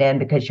can't get in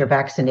because you're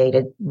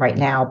vaccinated right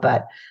now.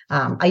 But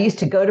I used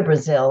to go to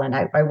Brazil, and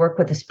I work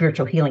with a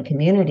spiritual healing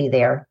community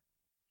there,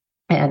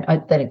 and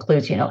that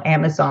includes,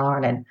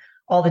 Amazon and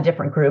all the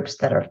different groups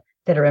that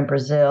are in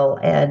Brazil.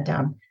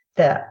 And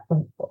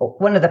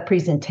one of the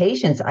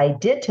presentations I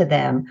did to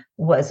them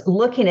was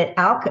looking at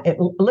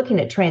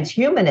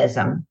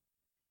transhumanism,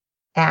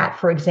 at,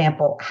 for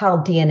example, how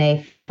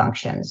DNA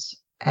functions,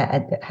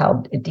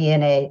 how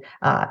DNA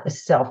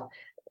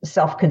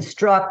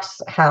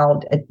self-constructs, how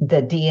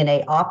the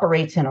DNA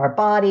operates in our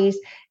bodies.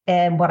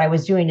 And what I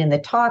was doing in the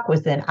talk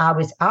was then I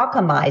was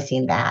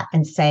alchemizing that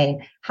and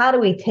saying, how do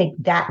we take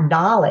that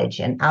knowledge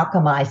and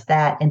alchemize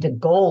that into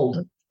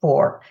gold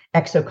for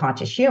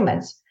exoconscious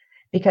humans?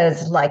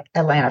 Because like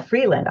Alana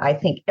Freeland, I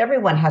think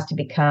everyone has to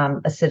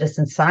become a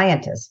citizen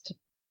scientist,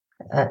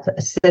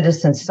 a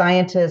citizen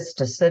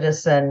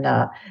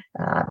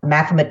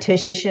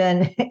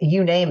mathematician,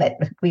 you name it.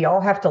 We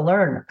all have to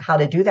learn how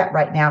to do that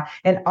right now.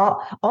 And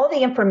all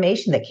the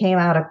information that came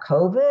out of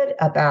COVID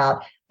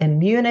about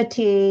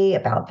immunity,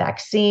 about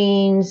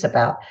vaccines,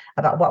 about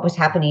what was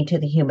happening to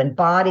the human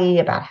body,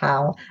 about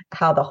how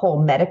the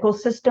whole medical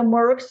system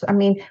works. I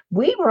mean,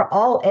 we were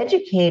all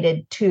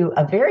educated to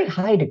a very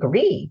high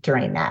degree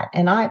during that.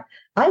 And I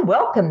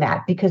welcome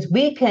that, because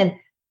we can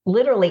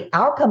literally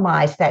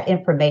alchemize that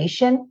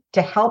information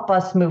to help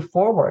us move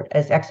forward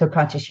as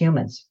exoconscious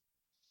humans.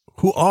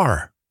 Who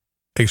are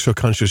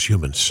exoconscious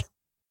humans?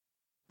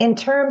 In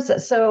terms of,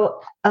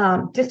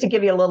 just to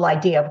give you a little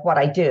idea of what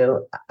I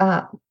do,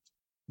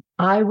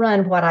 I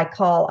run what I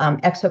call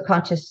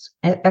exoconscious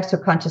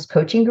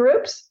coaching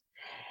groups.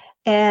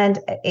 And,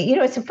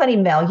 it's a funny,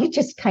 Mel, you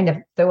just kind of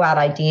throw out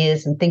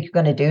ideas and think you're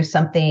going to do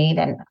something.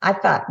 And I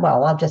thought,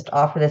 well, I'll just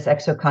offer this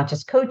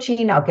exoconscious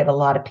coaching. I'll get a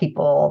lot of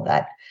people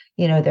that,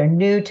 they're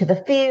new to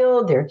the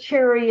field, they're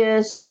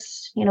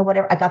curious,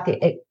 whatever. I got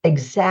the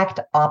exact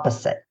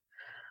opposite.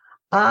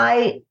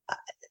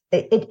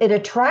 It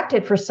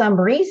attracted, for some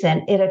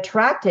reason,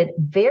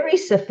 very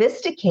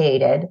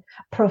sophisticated,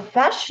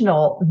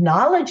 professional,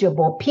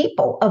 knowledgeable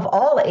people of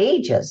all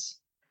ages.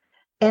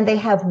 And they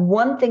have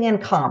one thing in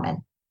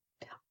common.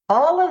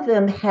 All of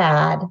them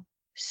had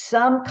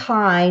some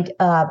kind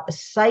of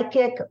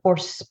psychic or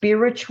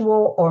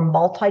spiritual or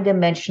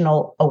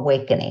multidimensional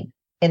awakening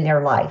in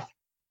their life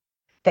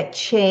that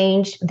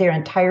changed their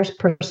entire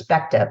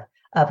perspective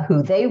of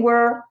who they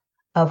were,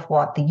 of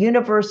what the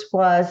universe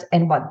was,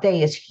 and what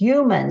they as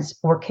humans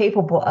were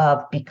capable of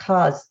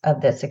because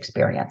of this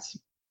experience.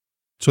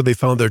 So they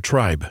found their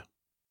tribe.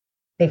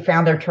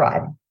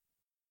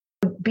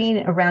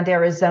 Being around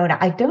Arizona,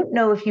 I don't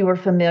know if you were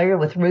familiar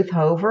with Ruth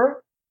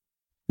Hover.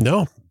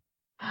 No.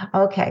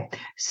 Okay.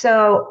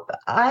 So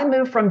I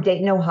moved from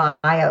Dayton,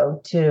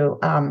 Ohio to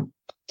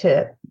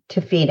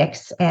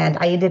Phoenix, and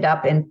I ended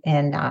up in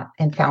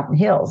Fountain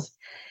Hills.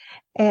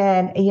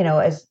 And,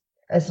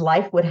 as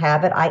life would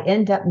have it, I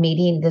end up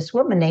meeting this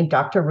woman named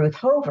Dr. Ruth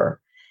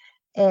Hover.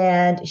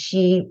 And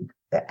she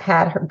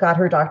got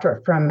her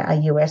doctorate from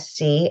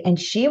USC. And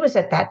she was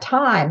at that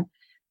time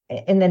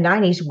in the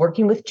 90s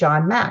working with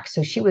John Mack.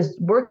 So she was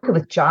working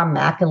with John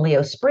Mack and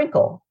Leo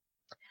Sprinkle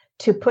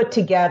to put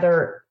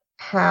together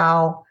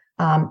how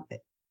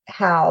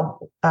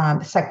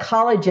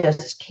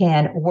psychologists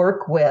can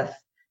work with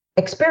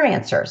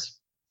experiencers.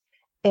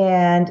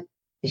 And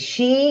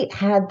she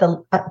had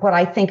what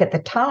I think at the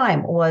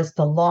time was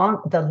the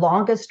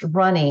longest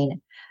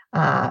running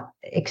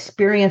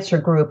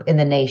experiencer group in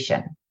the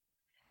nation.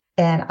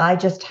 And I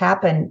just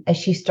happened, as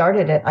she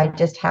started it, I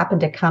just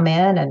happened to come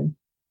in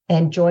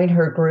and join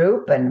her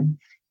group. And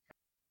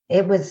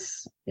it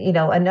was,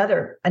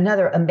 another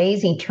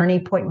amazing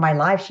turning point in my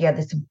life. She had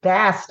this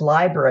vast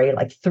library,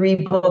 like 3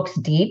 books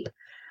deep.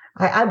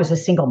 I was a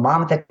single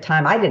mom at the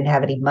time. I didn't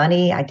have any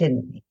money. I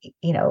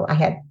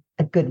had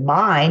a good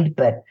mind,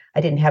 but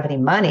I didn't have any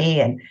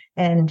money.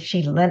 And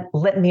she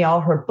lent me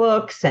all her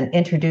books and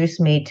introduced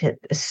me to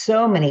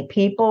so many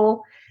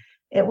people.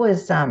 It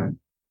was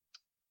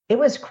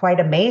quite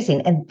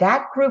amazing. And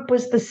that group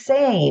was the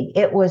same.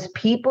 It was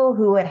people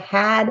who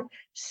had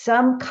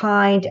some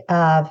kind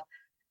of,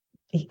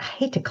 I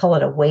hate to call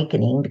it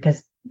awakening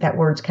because that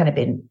word's kind of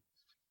been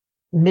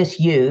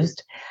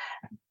misused,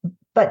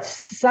 but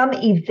some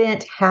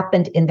event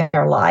happened in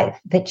their life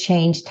that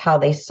changed how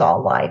they saw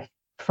life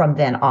from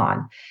then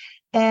on.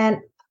 And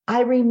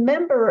I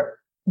remember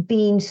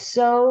being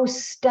so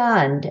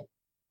stunned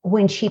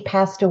when she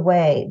passed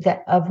away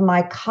that of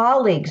my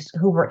colleagues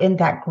who were in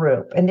that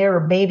group, and there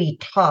were maybe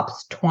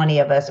tops 20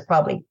 of us,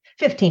 probably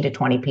 15 to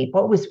 20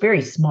 people. It was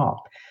very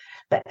small.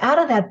 But out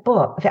of that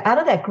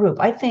group,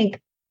 I think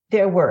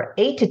there were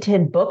 8 to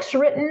 10 books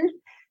written.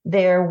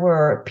 There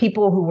were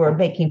people who were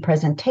making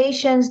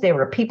presentations. There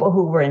were people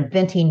who were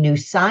inventing new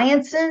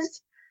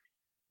sciences.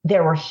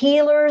 There were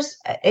healers.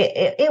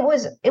 It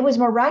was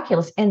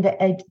miraculous. And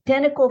the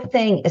identical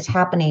thing is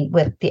happening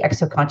with the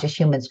Exoconscious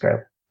Humans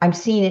group. I'm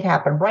seeing it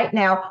happen right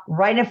now,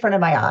 right in front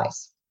of my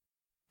eyes.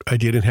 I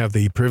didn't have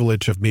the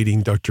privilege of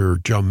meeting Dr.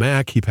 John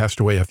Mack. He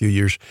passed away a few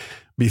years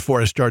before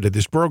I started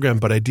this program,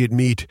 but I did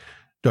meet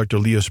Dr.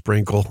 Leo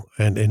Sprinkle,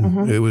 and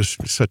It was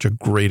such a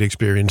great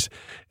experience.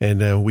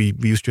 And we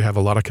used to have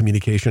a lot of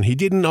communication. He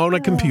didn't own a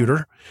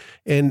computer.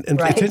 And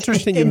right. It's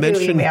interesting you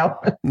mentioned...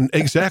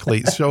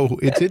 Exactly. So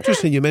it's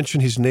interesting you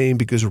mentioned his name,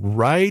 because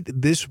right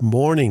this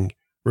morning,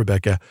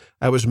 Rebecca,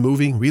 I was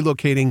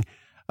relocating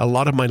a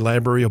lot of my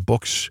library of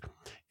books.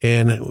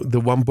 And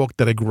the one book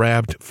that I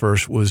grabbed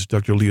first was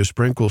Dr. Leo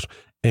Sprinkle's.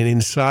 And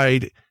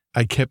inside,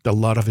 I kept a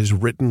lot of his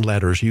written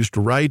letters. He used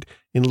to write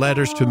in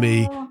letters to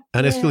me,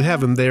 and I still have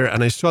them there.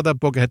 And I saw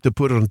that book. I had to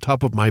put it on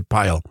top of my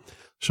pile.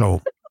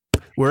 So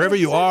wherever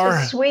you are.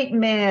 A sweet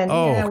man.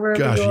 Oh,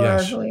 gosh,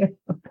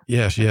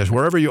 yes. Yes.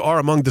 Wherever you are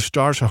among the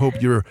stars, I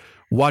hope you're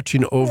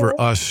watching over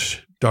us,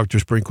 Dr.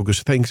 Sprinkle,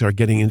 because things are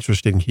getting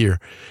interesting here.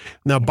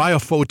 Now,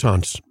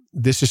 biophotons.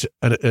 This is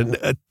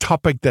a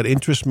topic that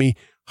interests me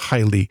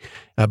highly.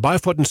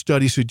 Biophoton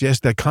studies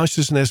suggest that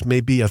consciousness may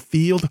be a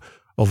field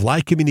of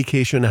light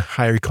communication, and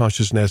higher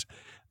consciousness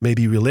may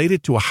be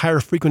related to a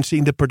higher frequency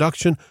in the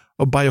production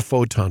of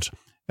biophotons.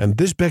 And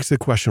this begs the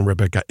question,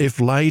 Rebecca, if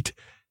light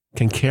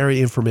can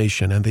carry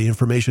information and the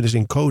information is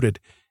encoded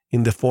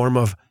in the form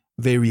of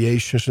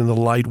variations in the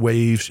light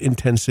waves,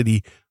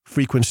 intensity,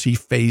 frequency,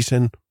 phase,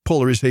 and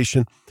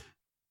polarization.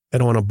 I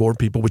don't want to bore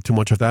people with too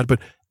much of that, but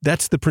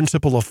that's the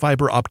principle of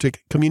fiber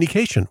optic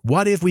communication.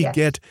 What if we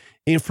get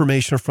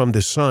information from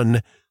the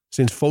sun,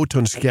 since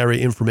photons carry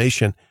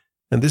information?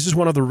 And this is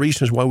one of the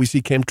reasons why we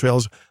see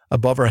chemtrails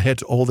above our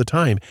heads all the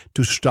time,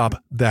 to stop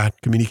that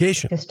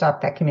communication.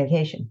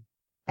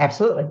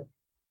 Absolutely.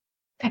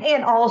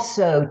 And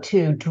also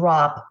to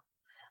drop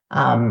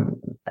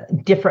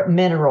different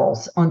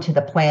minerals onto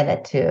the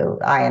planet to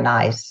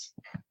ionize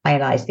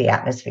the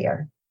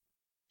atmosphere.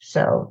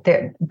 So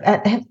there,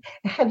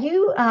 have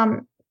you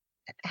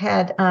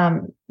had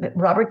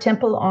Robert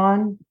Temple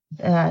on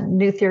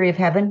New Theory of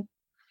Heaven?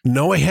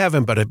 No, I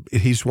haven't, but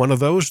he's one of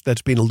those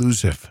that's been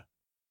elusive.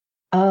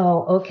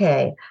 Oh,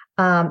 okay.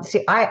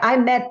 See, I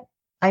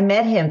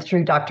met him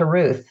through Dr.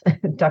 Ruth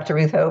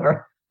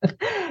Hover,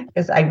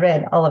 because I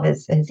read all of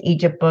his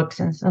Egypt books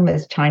and some of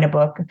his China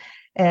book,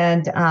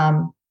 and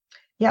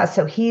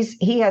so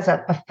he has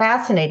a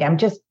fascinating. I'm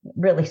just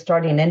really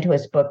starting into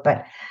his book,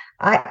 but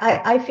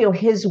I feel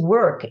his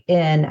work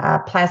in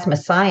plasma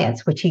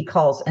science, which he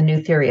calls A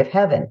New Theory of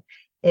Heaven,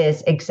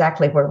 is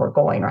exactly where we're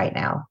going right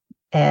now.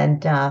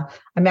 And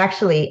I'm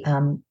actually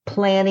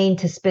planning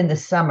to spend the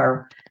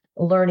summer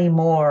learning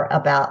more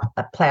about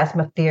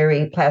plasma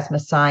theory, plasma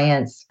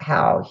science,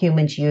 how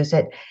humans use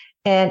it.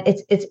 And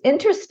it's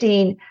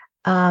interesting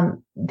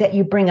that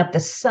you bring up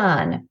the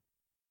sun,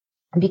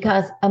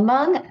 because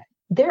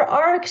there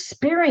are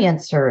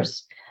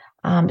experiencers,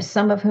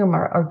 some of whom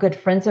are good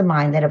friends of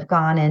mine, that have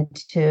gone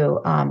into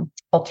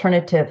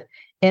alternative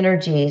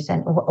energies.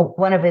 And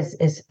one of his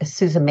is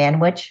Susan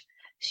Manwich.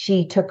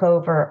 She took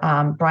over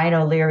Brian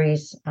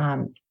O'Leary's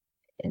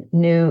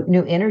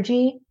new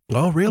energy.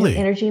 Oh, really?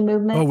 Energy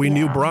movement. Oh, we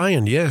knew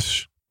Brian,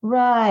 yes.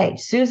 Right.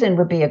 Susan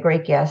would be a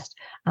great guest.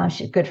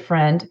 She's a good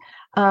friend.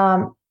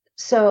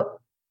 So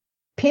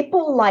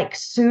people like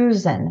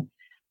Susan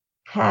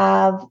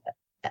have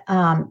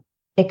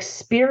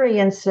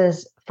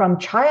experiences from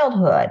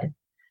childhood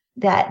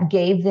that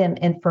gave them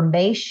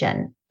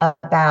information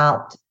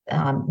about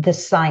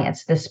this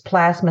science, this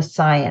plasma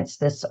science,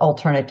 this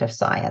alternative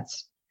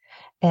science.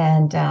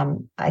 And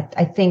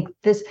I think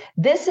this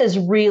is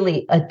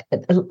really,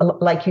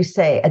 like you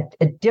say,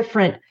 a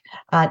different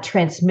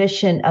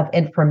transmission of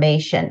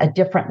information, a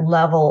different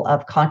level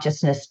of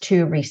consciousness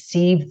to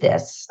receive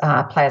this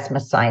plasma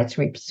science,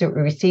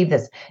 receive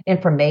this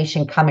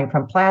information coming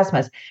from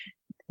plasmas.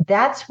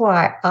 That's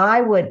why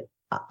I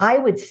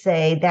would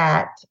say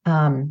that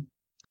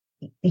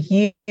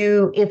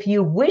if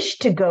you wish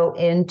to go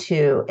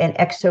into an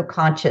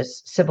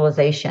exoconscious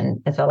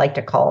civilization, as I like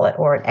to call it,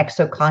 or an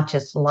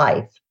exoconscious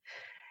life,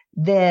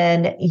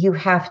 then you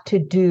have to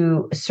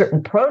do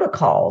certain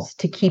protocols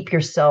to keep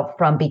yourself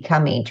from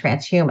becoming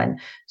transhuman,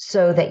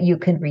 so that you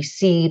can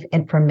receive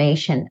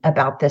information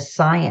about this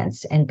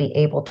science and be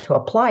able to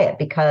apply it,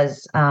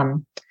 because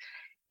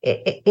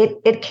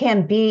it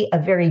can be a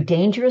very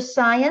dangerous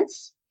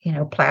science,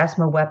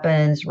 plasma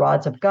weapons,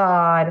 rods of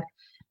God,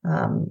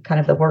 kind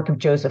of the work of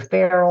Joseph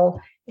Farrell.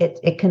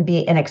 It can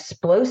be an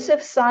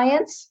explosive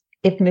science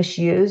if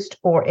misused,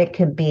 or it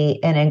can be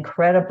an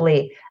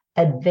incredibly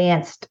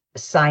advanced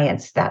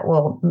science that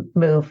will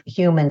move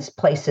humans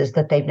places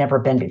that they've never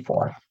been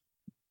before.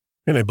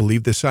 And I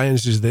believe the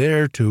science is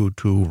there to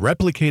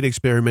replicate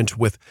experiments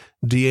with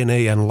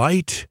DNA and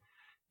light.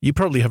 You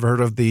probably have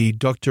heard of the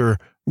Dr.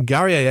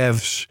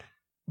 Garyaev's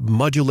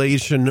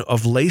modulation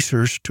of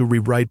lasers to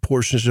rewrite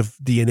portions of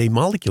DNA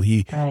molecule.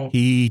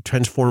 He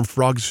transformed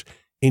frogs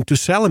into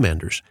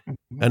salamanders.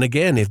 Mm-hmm. And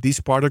again, if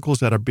these particles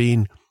that are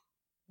being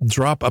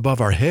dropped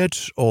above our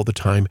heads all the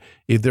time,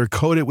 if they're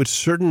coated with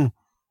certain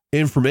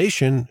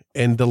information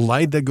and the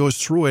light that goes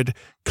through it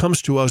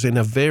comes to us in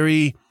a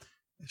very,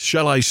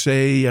 shall I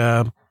say,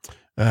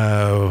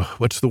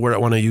 what's the word I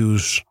want to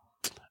use?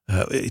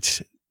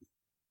 It's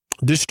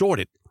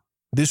distorted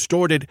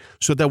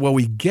so that what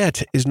we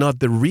get is not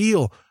the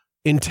real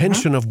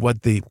intention of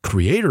what the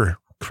creator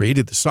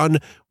created the sun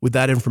with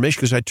that information,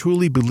 because I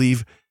truly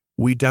believe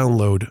we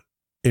download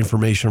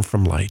information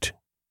from light.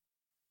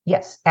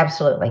 Yes,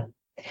 absolutely.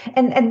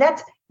 And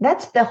that's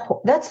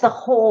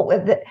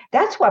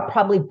what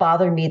probably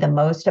bothered me the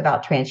most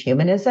about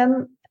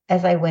transhumanism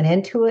as I went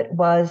into it,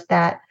 was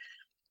that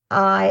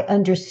I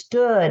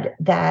understood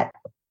that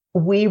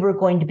we were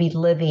going to be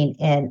living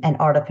in an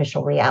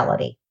artificial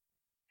reality,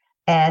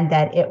 and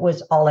that it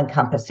was all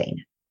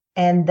encompassing,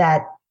 and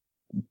that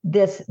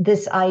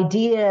this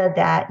idea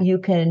that you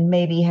can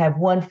maybe have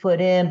one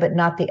foot in but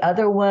not the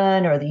other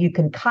one, or that you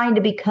can kind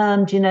of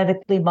become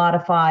genetically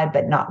modified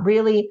but not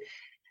really,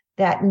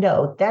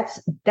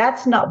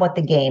 that's not what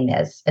the game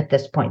is at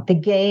this point. The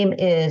game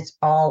is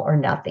all or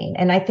nothing.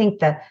 And I think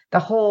that the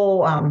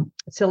whole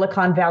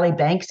Silicon Valley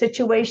Bank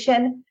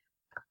situation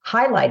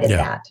highlighted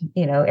that.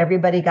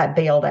 Everybody got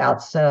bailed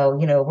out, so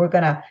we're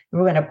gonna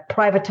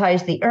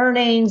privatize the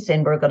earnings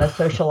and we're gonna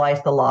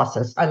socialize the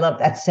losses. I love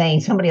that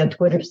saying. Somebody on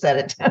Twitter said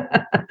it.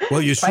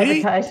 Well, you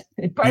privatize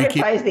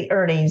the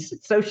earnings,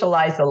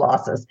 socialize the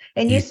losses,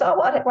 and you saw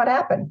what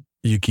happened.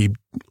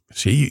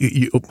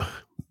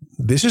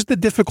 This is the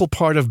difficult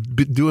part of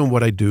doing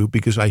what I do,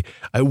 because I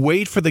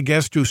wait for the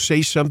guest to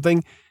say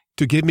something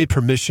to give me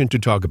permission to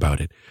talk about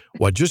it.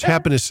 What just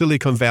happened at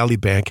Silicon Valley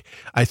Bank,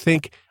 I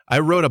think I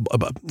wrote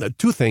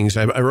two things.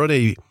 I wrote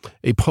a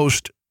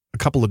post a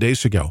couple of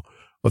days ago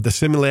of the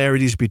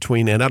similarities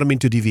between, and I don't mean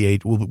to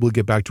deviate, we'll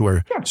get back to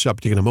our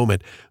subject in a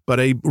moment, but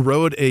I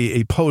wrote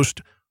a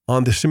post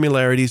on the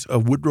similarities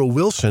of Woodrow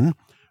Wilson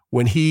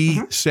when he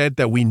said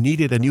that we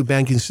needed a new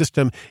banking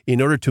system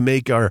in order to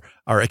make our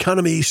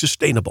economy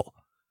sustainable.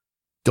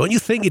 Don't you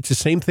think it's the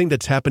same thing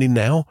that's happening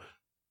now?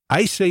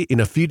 I say in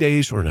a few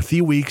days or in a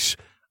few weeks,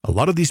 a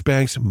lot of these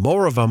banks,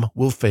 more of them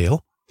will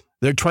fail.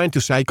 They're trying to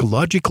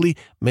psychologically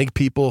make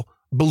people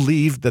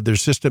believe that their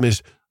system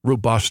is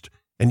robust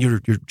and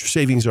your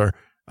savings are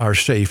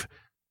safe.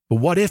 But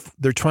what if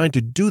they're trying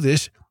to do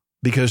this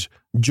because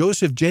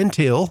Joseph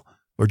Gentile,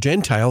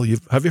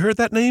 have you heard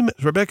that name,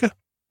 Rebecca?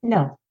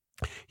 No.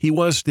 He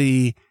was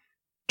the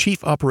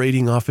chief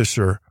operating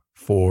officer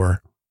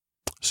for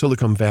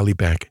Silicon Valley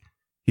Bank.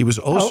 He was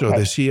also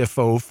the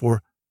CFO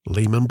for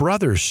Lehman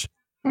Brothers.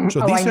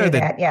 So these are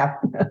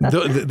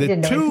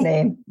the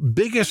two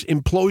biggest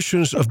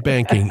implosions of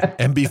banking.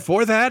 And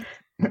before that,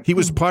 he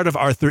was part of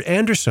Arthur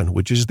Andersen,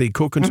 which is the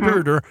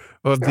co-conspirator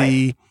of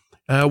the,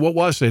 what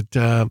was it?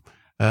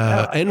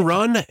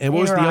 Enron, and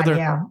what was the other?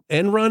 Yeah.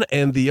 Enron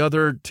and the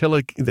other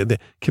the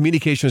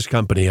communications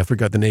company. I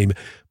forgot the name,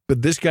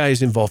 but this guy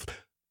is involved.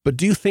 But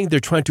do you think they're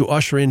trying to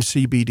usher in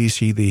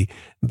CBDC,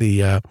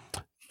 the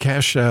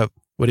cash?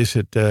 What is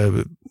it?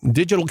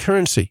 Digital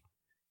currency.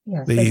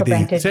 Yeah,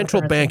 the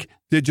central bank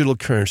digital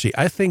currency.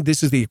 I think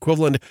this is the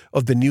equivalent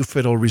of the new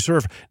Federal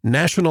Reserve,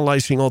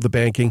 nationalizing all the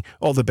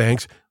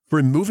banks,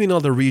 removing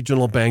all the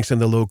regional banks and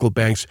the local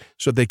banks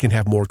so they can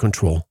have more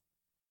control.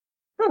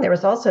 Well, there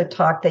was also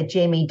talk that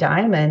Jamie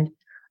Dimon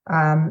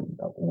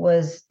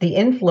was the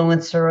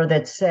influencer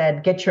that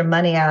said, get your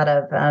money out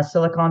of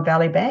Silicon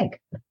Valley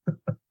Bank.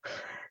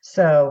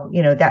 So,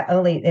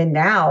 and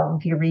now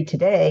if you read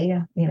today,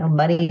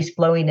 money's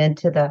flowing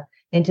into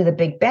the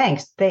big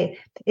banks. They,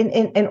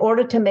 in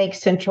order to make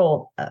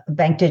central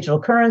bank digital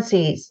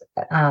currencies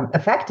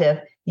effective,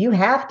 you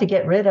have to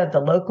get rid of the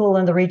local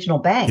and the regional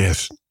banks.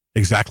 Yes,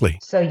 exactly.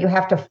 So you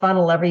have to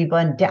funnel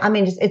everyone down. I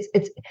mean,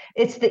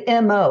 it's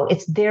the MO.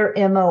 It's their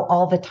MO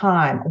all the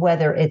time,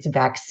 whether it's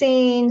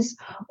vaccines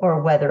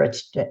or whether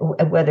it's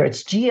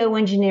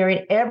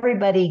geoengineering.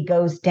 Everybody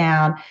goes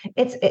down.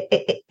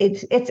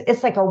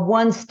 It's like a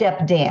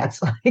one-step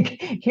dance.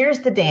 Like, here's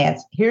the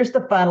dance. Here's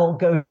the funnel.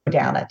 Go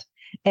down it.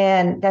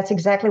 And that's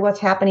exactly what's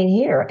happening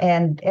here.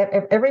 And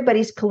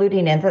everybody's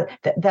colluding in.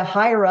 The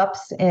higher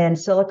ups in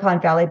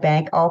Silicon Valley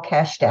Bank all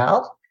cashed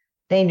out.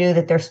 They knew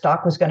that their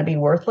stock was going to be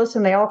worthless,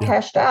 and they all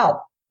cashed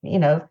out,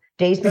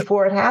 days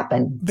before it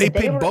happened. They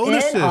paid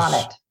bonuses. On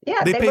it.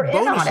 Yeah, they paid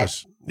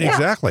bonuses.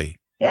 Exactly.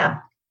 Yeah.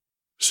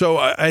 So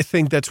I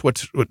think that's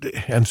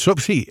and so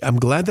I'm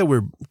glad that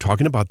we're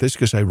talking about this,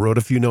 because I wrote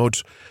a few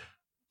notes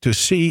to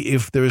see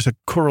if there is a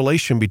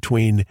correlation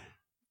between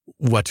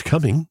what's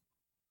coming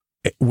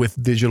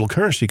with digital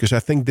currency, because I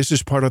think this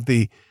is part of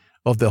the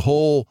of the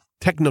whole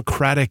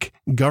technocratic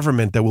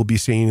government that we'll be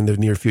seeing in the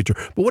near future.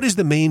 But what is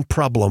the main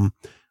problem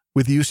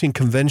with using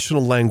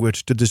conventional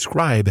language to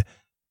describe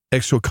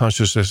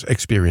exoconsciousness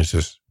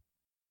experiences?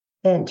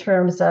 In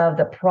terms of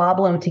the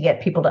problem to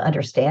get people to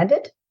understand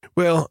it?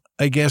 Well,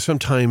 I guess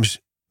sometimes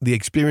the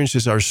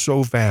experiences are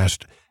so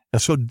vast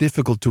and so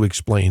difficult to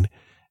explain.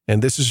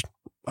 And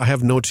I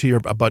have notes here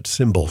about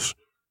symbols.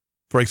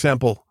 For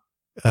example,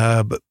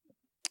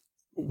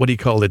 what do you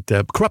call it?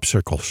 Crop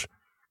circles.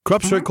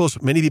 Crop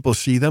circles, many people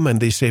see them and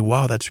they say,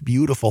 wow, that's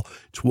beautiful.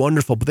 It's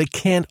wonderful, but they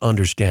can't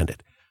understand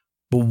it.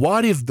 But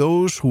what if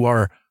those who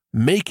are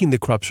making the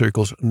crop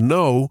circles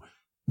know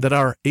that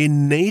our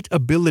innate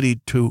ability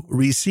to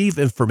receive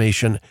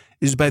information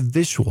is by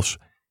visuals,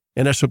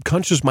 and our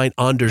subconscious mind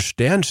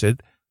understands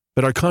it,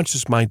 but our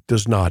conscious mind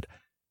does not?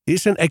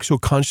 Isn't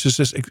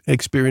exoconsciousness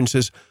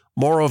experiences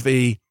more of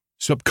a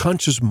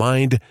subconscious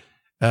mind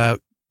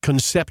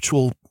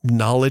conceptual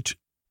knowledge,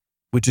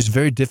 which is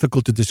very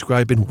difficult to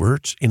describe in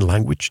words, in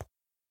language?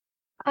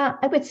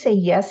 I would say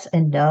yes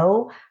and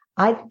no.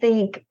 I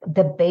think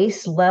the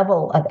base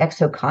level of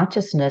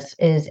exoconsciousness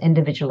is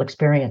individual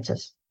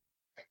experiences.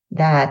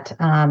 That,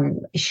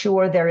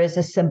 sure, there is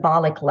a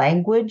symbolic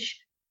language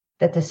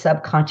that the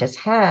subconscious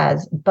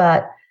has,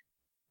 but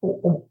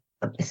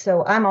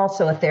so I'm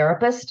also a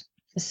therapist.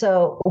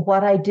 So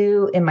what I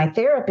do in my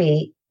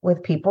therapy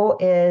with people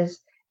is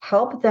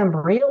help them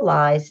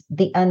realize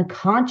the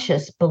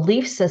unconscious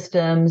belief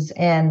systems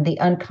and the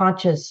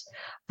unconscious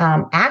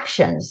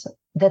actions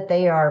that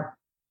they are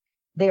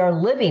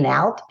living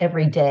out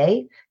every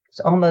day.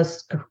 It's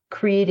almost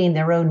creating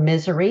their own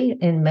misery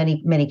in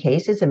many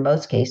cases, in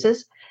most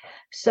cases.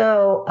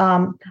 So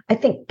I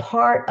think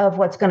part of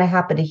what's going to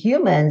happen to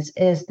humans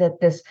is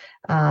that this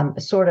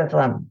sort of,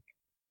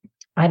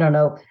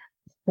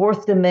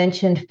 fourth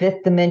dimension,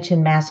 fifth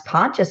dimension mass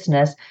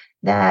consciousness,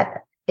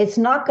 that it's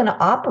not going to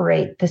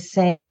operate the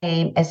same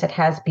as it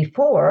has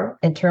before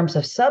in terms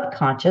of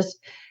subconscious,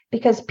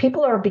 because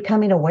people are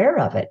becoming aware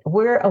of it.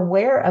 We're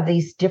aware of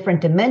these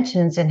different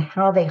dimensions and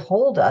how they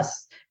hold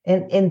us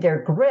in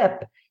their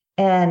grip,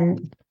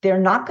 and they're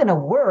not going to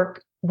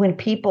work when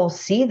people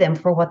see them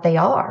for what they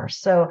are.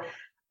 So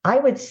I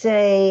would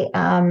say,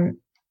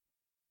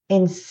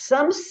 in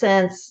some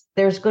sense,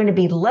 there's going to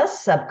be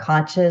less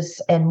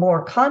subconscious and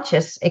more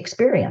conscious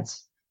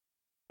experience.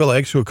 Well,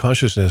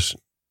 exoconsciousness,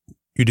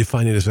 you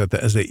define it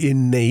as the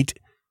innate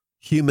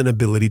human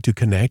ability to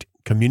connect,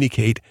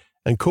 communicate,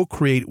 and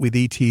co-create with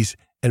ETs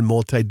and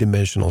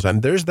multidimensionals.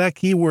 And there's that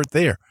key word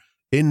there,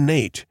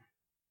 innate.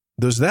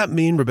 Does that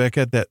mean,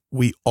 Rebecca, that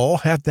we all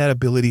have that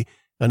ability?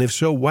 And if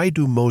so, why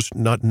do most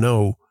not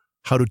know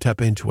how to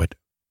tap into it?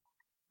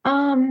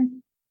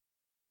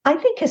 I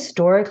think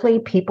historically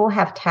people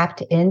have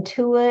tapped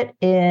into it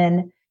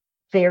in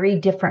very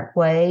different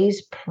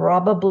ways,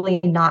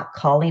 probably not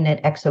calling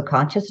it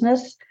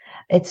exoconsciousness.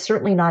 It's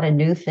certainly not a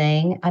new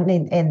thing. I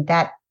mean, and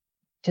that,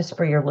 just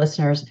for your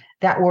listeners,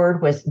 that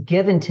word was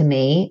given to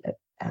me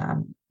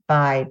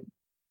by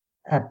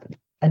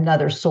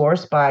another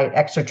source, by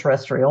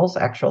extraterrestrials,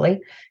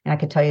 actually. And I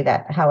could tell you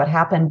that how it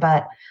happened.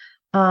 But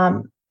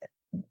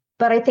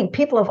I think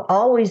people have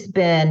always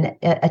been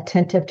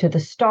attentive to the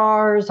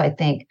stars. I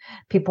think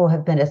people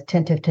have been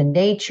attentive to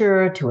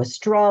nature, to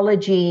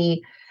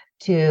astrology,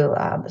 to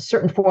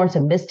certain forms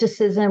of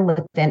mysticism.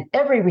 Within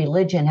every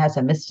religion has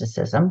a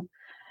mysticism.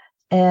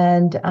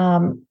 And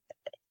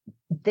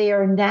they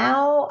are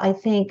now, I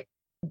think,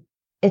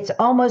 it's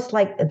almost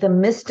like the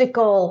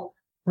mystical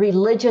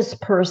religious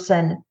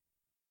person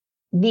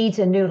needs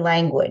a new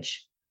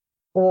language,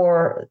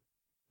 or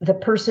the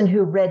person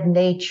who read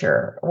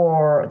nature,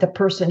 or the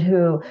person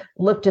who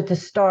looked at the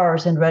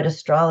stars and read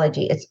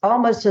astrology. It's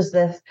almost as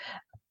if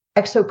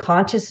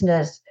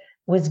exoconsciousness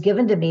was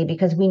given to me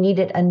because we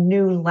needed a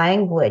new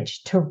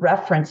language to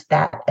reference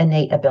that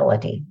innate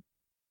ability.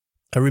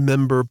 I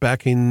remember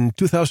back in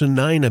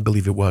 2009, I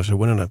believe it was, I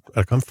went on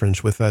a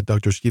conference with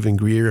Dr. Stephen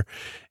Greer,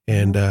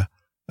 and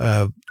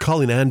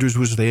Colin Andrews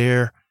was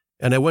there,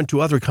 and I went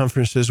to other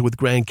conferences with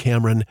Grant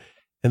Cameron,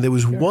 and there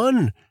was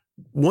one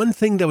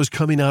thing that was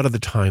coming out of the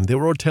time. They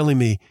were all telling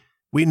me,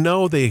 we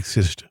know they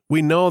exist.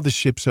 We know the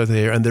ships are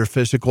there and they're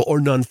physical or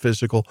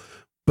non-physical.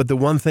 But the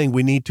one thing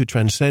we need to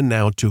transcend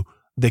now to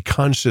the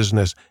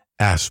consciousness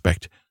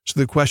aspect. So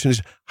the question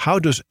is, how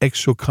does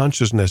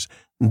exoconsciousness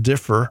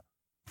differ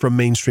from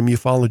mainstream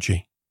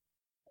ufology?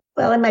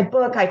 Well, in my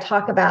book, I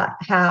talk about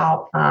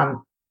how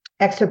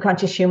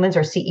exoconscious humans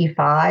are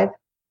CE5.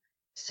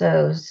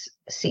 So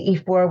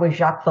CE4 was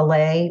Jacques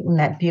Vallée, and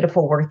that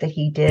beautiful work that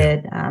he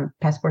did,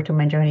 Passport to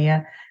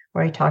Manjonia,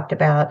 where he talked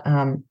about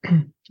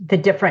the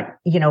different,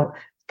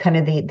 kind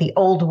of the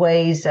old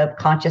ways of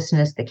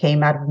consciousness that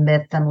came out of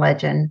myth and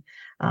legend,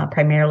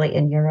 primarily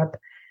in Europe.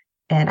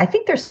 And I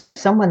think there's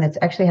someone that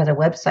actually has a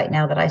website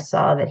now that I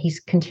saw that he's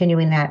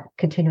continuing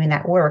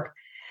that work.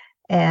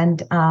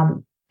 And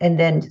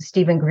then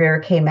Stephen Greer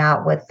came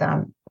out with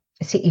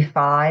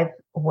CE5,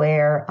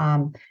 where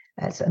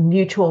as a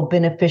mutual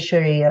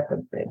beneficial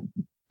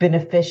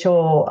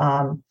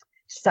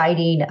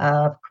sighting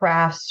of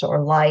crafts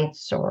or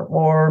lights or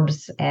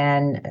orbs,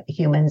 and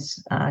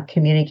humans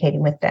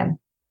communicating with them.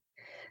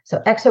 So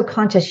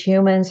exoconscious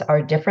humans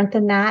are different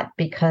than that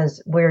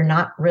because we're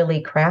not really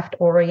craft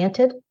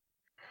oriented.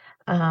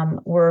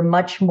 We're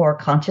much more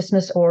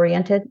consciousness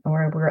oriented,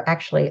 or we're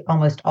actually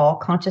almost all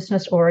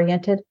consciousness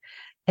oriented.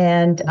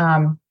 And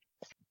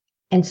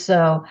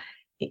so,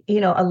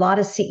 a lot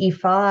of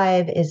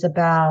CE5 is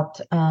about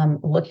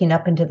looking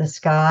up into the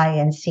sky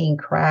and seeing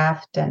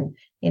craft, and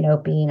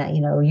being a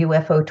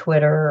UFO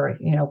Twitter,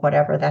 or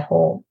whatever, that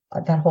whole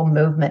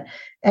movement.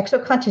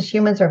 Exoconscious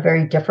humans are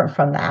very different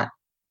from that.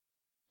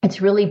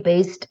 It's really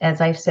based,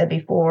 as I've said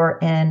before,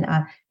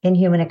 in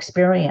human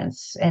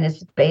experience, and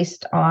it's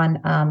based on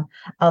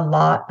a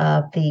lot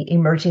of the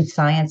emerging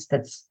science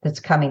that's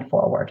coming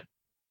forward.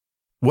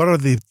 What are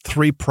the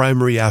three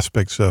primary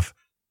aspects of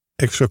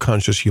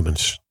exoconscious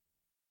humans?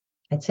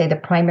 I'd say the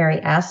primary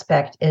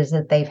aspect is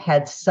that they've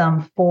had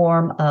some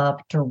form of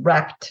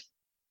direct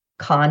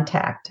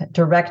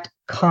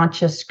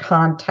conscious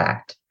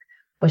contact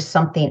with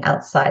something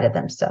outside of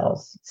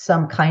themselves,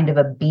 some kind of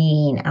a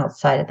being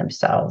outside of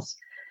themselves.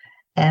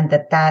 And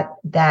that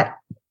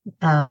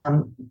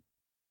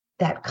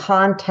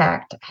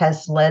contact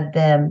has led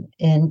them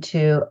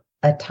into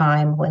a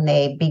time when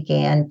they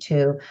began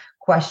to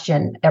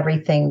question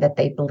everything that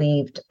they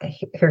believed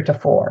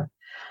heretofore.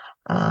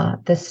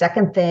 The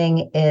second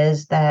thing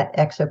is that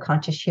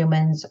exoconscious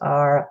humans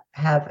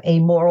have a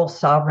moral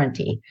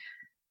sovereignty.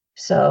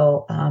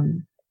 So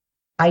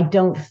I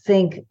don't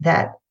think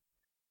that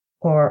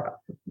a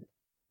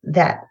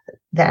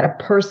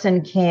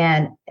person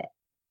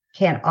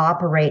can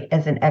operate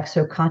as an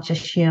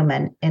exoconscious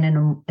human in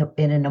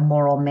an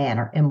immoral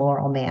manner.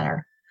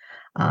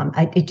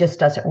 It just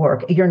doesn't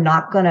work. You're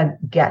not going to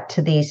get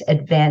to these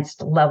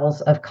advanced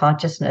levels of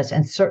consciousness,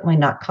 and certainly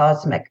not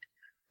cosmic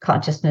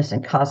consciousness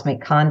and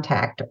cosmic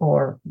contact,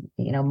 or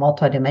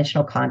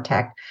multidimensional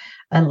contact,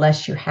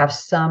 unless you have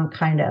some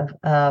kind of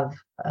a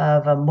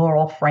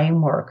moral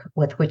framework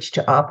with which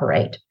to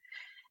operate.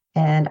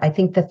 And I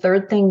think the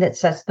third thing that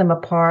sets them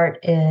apart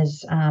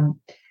is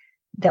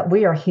that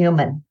we are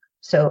human.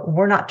 So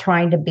we're not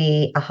trying to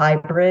be a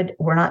hybrid.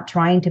 We're not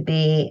trying to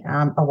be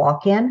a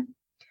walk-in.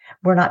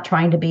 We're not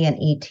trying to be an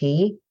ET.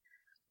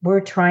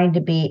 We're trying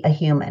to be a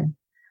human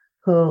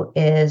who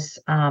is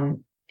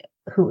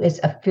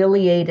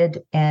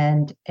affiliated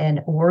and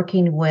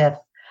working with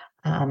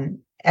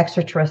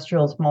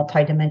extraterrestrials,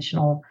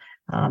 multidimensional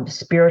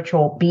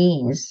spiritual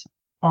beings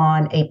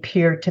on a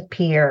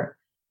peer-to-peer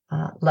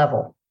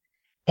level.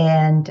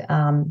 And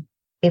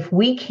if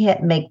we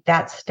can't make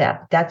that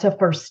step, that's a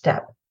first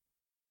step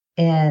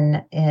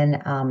in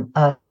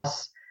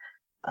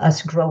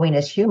us growing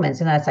as humans.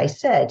 And as I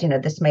said,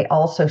 this may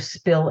also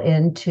spill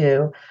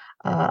into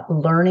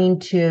learning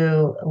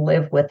to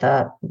live with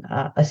a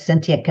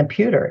sentient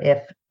computer,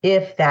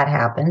 if that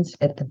happens,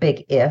 if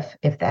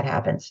that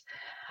happens.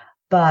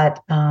 But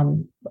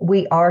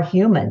we are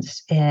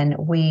humans, and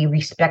we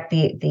respect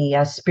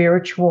the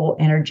spiritual,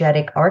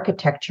 energetic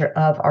architecture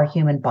of our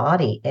human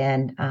body,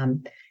 and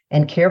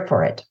care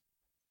for it.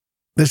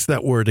 This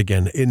that word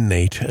again,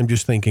 innate. I'm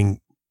just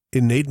thinking,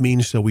 innate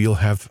means that we'll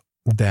have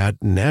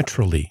that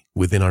naturally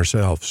within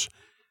ourselves.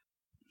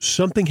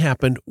 Something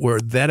happened where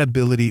that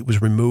ability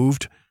was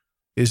removed.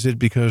 Is it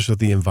because of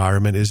the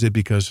environment? Is it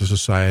because of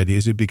society?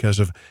 Is it because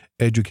of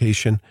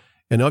education?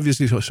 And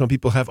obviously, some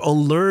people have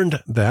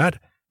unlearned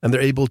that, and they're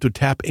able to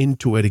tap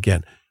into it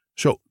again.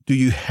 So do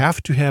you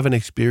have to have an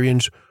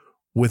experience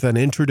with an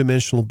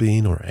interdimensional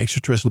being or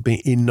extraterrestrial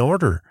being in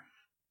order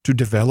to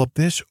develop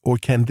this, or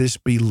can this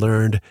be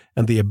learned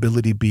and the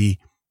ability be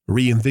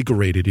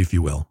reinvigorated, if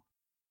you will?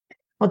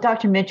 Well,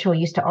 Dr. Mitchell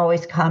used to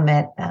always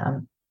comment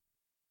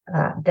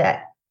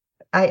that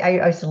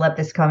I used to love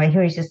this comment. He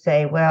used to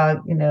say,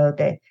 well,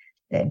 that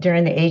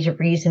during the Age of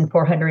Reason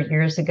 400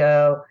 years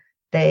ago,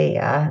 they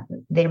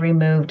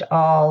removed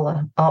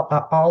all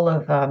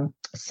of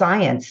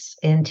science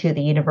into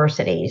the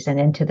universities and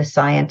into the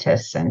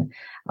scientists, and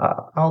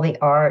all the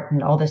art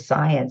and all the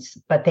science,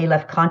 but they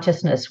left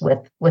consciousness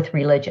with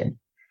religion.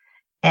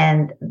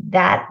 And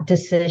that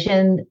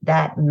decision,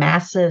 that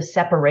massive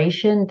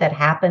separation that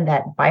happened,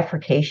 that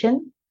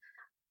bifurcation,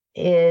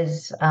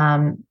 was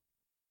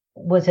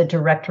a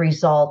direct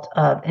result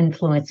of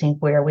influencing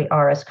where we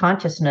are as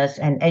consciousness.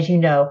 And as you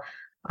know,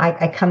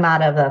 I come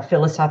out of a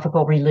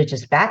philosophical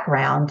religious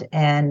background,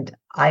 and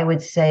I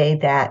would say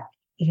that,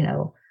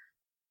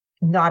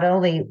 not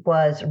only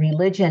was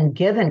religion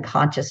given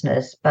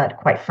consciousness, but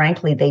quite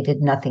frankly, they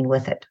did nothing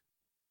with it.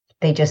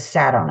 They just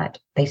sat on it.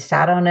 They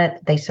sat on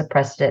it, they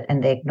suppressed it,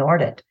 and they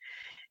ignored it.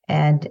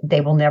 And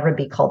they will never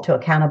be called to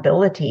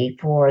accountability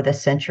for the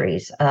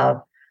centuries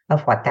of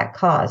what that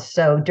caused.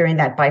 So during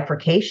that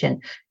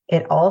bifurcation,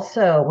 it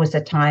also was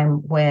a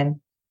time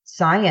when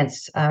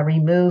science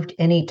removed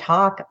any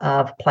talk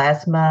of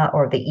plasma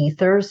or the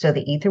ether. So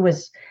the ether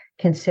was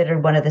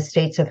considered one of the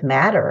states of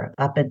matter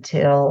up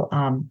until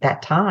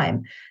that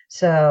time.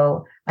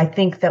 So I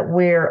think that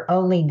we're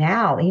only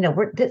now,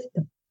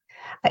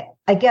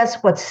 I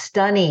guess what's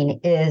stunning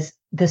is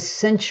the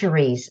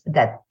centuries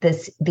that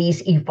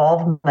these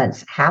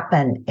evolvements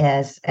happen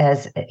as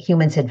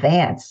humans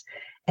advance,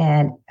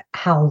 and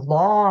how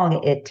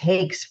long it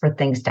takes for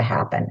things to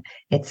happen.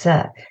 It's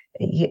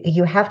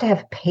you have to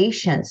have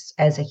patience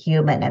as a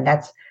human, and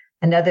that's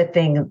another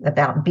thing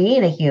about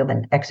being a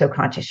human,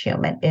 exoconscious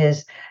human,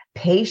 is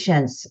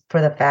patience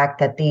for the fact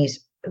that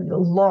these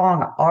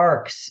long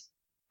arcs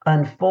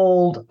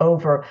unfold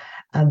over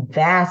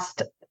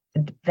vast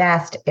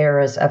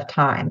eras of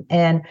time.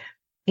 And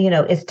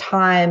it's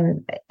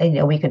time,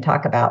 we can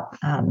talk about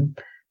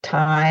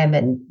time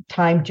and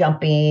time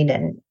jumping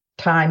and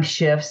time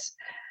shifts,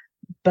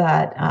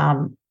 but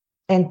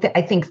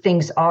I think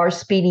things are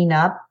speeding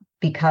up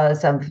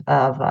because of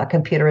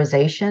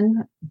computerization,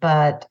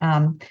 but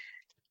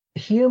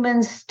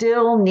humans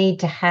still need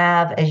to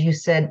have, as you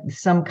said,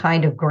 some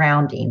kind of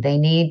grounding. They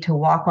need to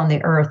walk on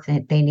the earth,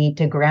 and they need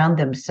to ground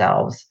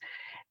themselves.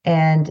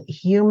 And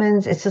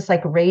humans, it's just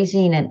like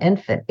raising an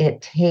infant.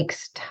 It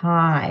takes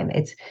time.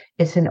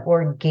 It's an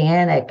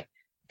organic,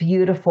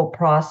 beautiful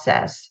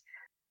process.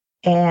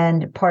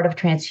 And part of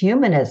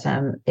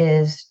transhumanism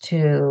is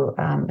to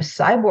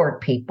cyborg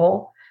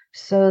people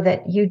so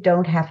that you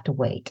don't have to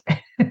wait.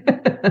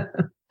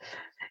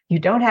 You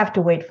don't have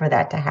to wait for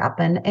that to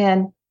happen.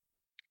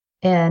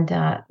 And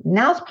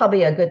now's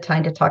probably a good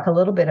time to talk a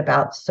little bit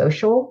about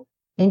social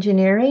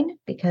engineering,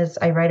 because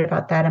I write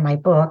about that in my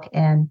book,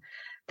 and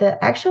the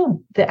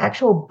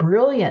actual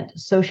brilliant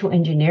social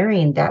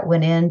engineering that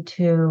went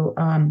into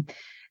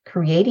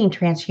creating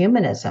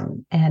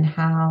transhumanism, and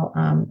how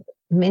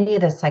many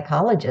of the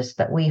psychologists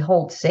that we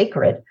hold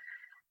sacred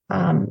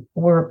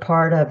were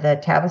part of the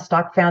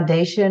Tavistock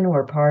Foundation,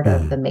 were part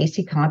of the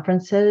Macy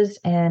conferences,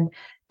 and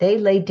they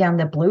laid down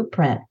the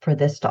blueprint for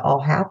this to all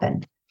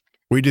happen.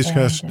 We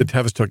discuss the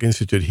Tavistock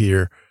Institute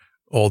here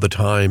all the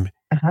time,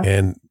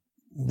 and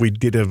we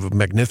did a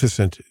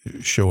magnificent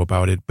show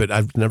about it, but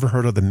I've never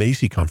heard of the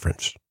Macy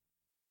Conference.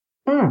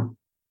 And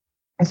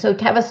so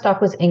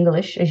Tavistock was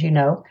English, as you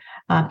know,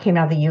 came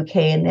out of the UK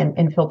and then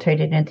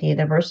infiltrated into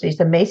universities.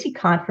 The Macy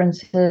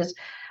conferences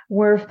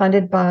were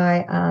funded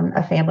by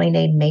a family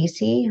named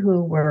Macy,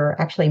 who were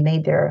actually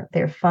made their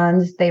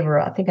funds. They were,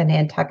 I think, a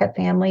Nantucket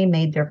family,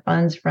 made their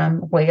funds from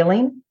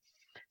whaling.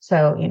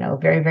 So,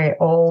 very, very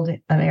old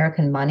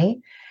American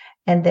money.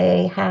 And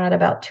they had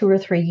about 2 or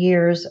 3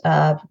 years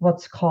of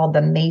what's called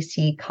the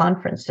Macy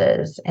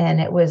conferences.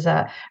 And it was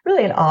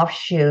really an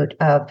offshoot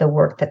of the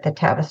work that the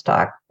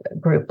Tavistock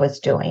group was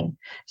doing.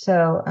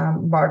 So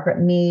Margaret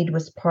Mead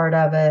was part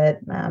of it.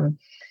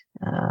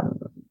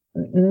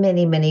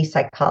 Many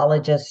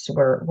psychologists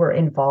were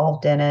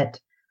involved in it.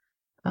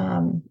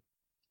 And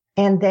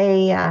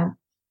they,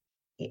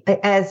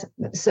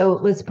 so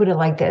let's put it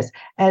like this,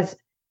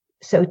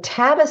 so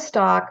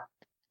Tavistock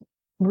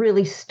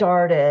really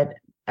started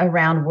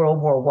around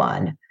World War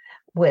I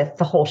with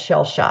the whole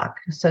shell shock.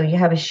 So you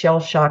have a shell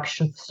shock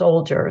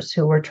soldiers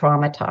who were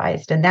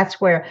traumatized. And that's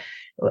where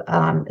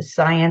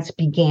science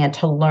began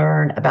to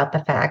learn about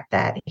the fact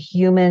that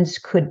humans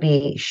could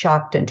be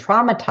shocked and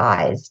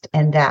traumatized,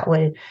 and that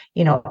would,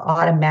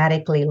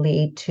 automatically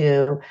lead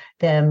to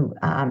them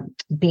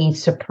being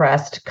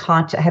suppressed,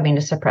 having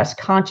to suppress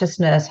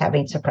consciousness,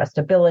 having suppressed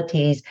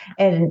abilities,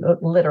 and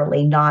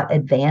literally not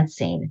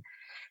advancing.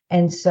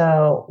 And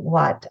so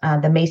what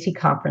the Macy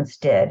Conference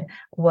did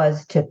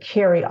was to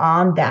carry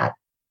on that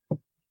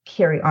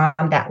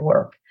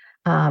work.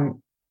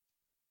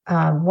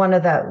 One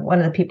of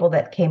the people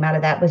that came out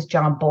of that was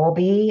John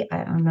Bowlby.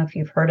 I don't know if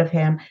you've heard of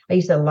him. I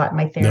use it a lot in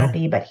my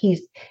therapy, but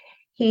he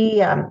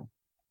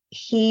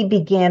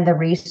began the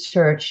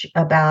research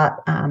about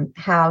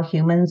how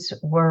humans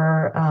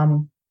were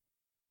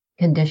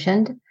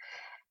conditioned.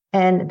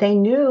 And they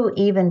knew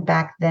even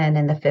back then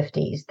in the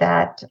 50s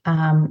that,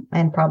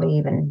 and probably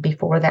even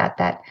before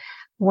that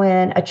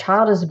when a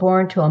child is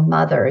born to a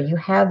mother, you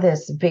have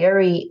this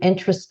very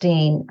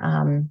interesting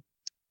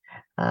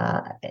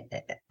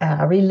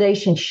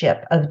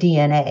relationship of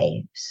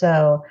DNA.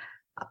 So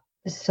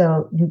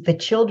the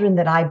children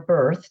that I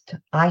birthed,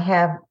 I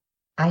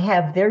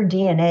have their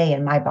DNA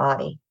in my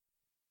body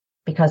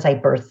because I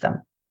birthed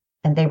them,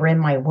 and they were in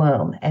my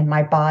womb, and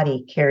my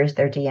body carries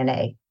their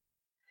DNA.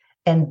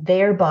 And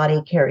their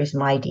body carries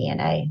my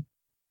DNA.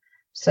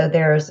 So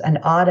there's an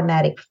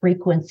automatic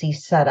frequency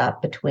set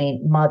up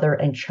between mother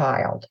and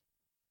child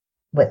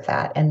with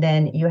that. And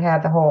then you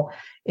have the whole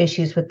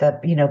issues with the,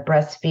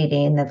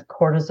 breastfeeding, the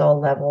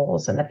cortisol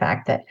levels, and the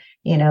fact that,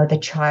 the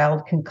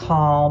child can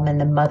calm and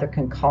the mother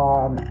can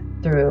calm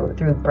through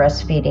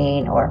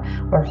breastfeeding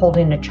or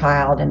holding a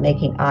child and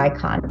making eye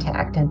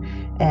contact. And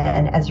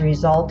as a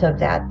result of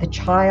that, the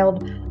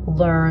child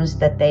learns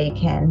that they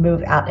can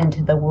move out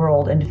into the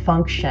world and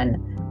function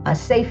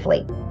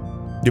safely.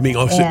 You mean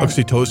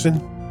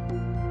oxytocin?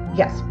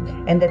 Yes,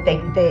 and that they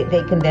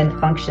can then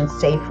function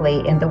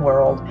safely in the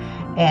world,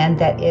 and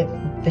that if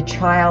the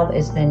child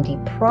is then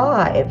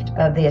deprived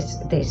of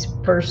these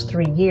first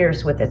 3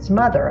 years with its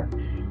mother,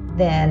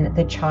 then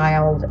the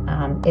child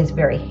is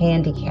very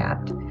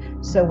handicapped.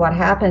 So what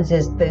happens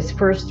is these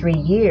first 3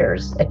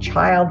 years, a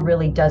child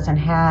really doesn't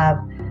have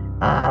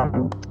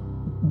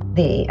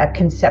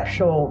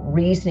conceptual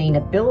reasoning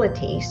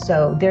ability.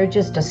 So they're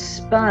just a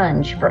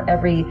sponge for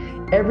every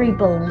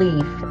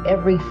belief,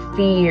 every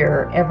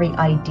fear, every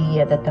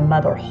idea that the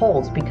mother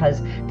holds,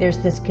 because there's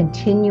this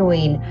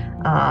continuing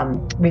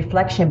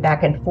reflection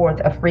back and forth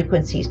of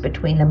frequencies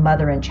between the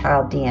mother and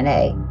child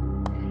DNA.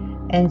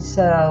 And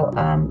so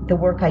the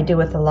work I do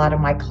with a lot of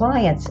my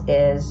clients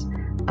is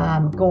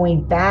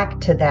going back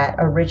to that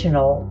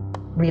original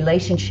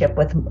relationship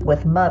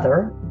with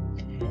mother,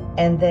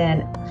 and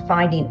then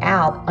finding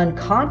out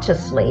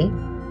unconsciously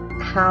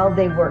how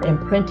they were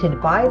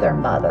imprinted by their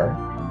mother,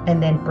 and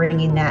then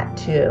bringing that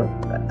to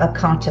a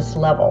conscious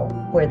level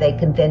where they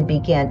can then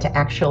begin to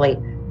actually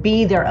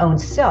be their own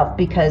self,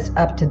 because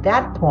up to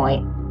that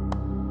point,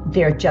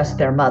 they're just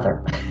their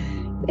mother,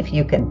 if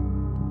you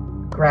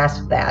can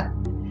grasp that.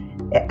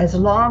 As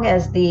long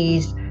as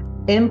these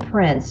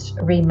imprints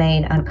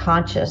remain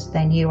unconscious,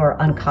 then you are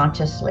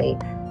unconsciously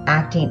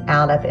acting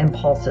out of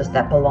impulses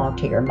that belong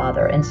to your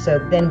mother. And so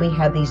then we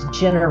have these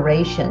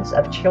generations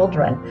of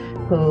children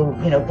who,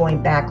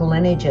 going back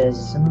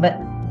lineages,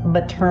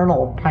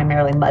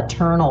 primarily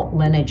maternal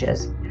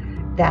lineages,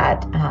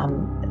 that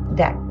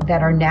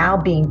are now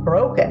being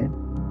broken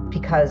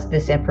because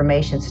this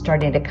information is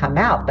starting to come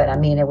out. But I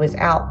mean, it was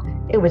out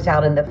in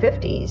the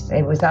 50s,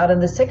 it was out in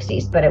the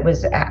 60s, but it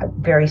was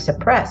very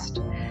suppressed.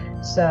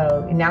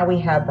 So now we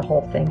have the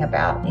whole thing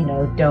about,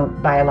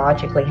 don't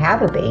biologically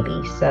have a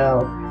baby.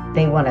 So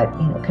they want to,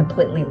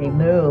 completely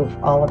remove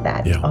all of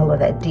that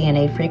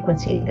DNA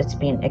frequency that's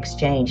being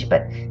exchanged.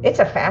 But it's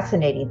a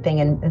fascinating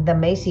thing. And the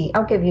Macy,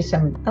 I'll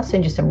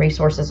send you some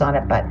resources on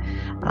it, but,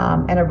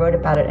 and I wrote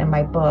about it in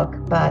my book,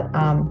 but,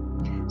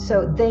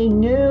 so they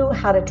knew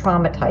how to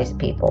traumatize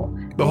people.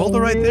 But hold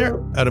on right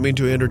there. I don't mean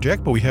to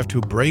interject, but we have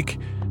to break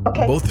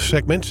both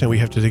segments, and we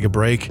have to take a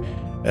break.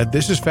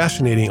 This is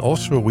fascinating.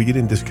 Also, we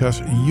didn't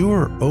discuss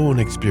your own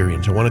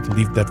experience. I wanted to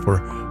leave that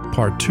for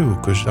part 2,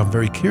 because I'm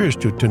very curious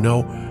to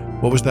know,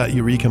 what was that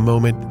eureka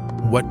moment?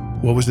 What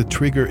was the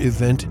trigger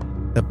event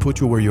that put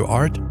you where you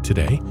are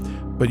today?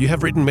 But you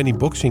have written many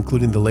books,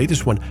 including the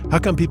latest one. How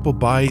can people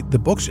buy the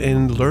books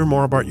and learn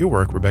more about your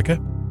work, Rebecca?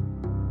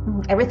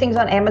 Everything's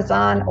on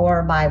Amazon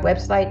or my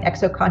website,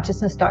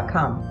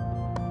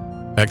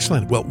 exoconsciousness.com.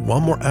 Excellent. Well,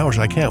 1 more hour.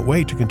 I can't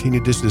wait to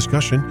continue this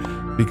discussion,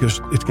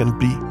 because it's going to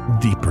be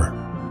deeper.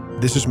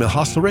 This is Mel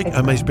Hostelrick,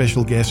 and my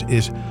special guest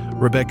is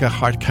Rebecca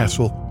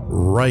Hardcastle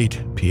Wright,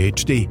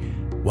 Ph.D.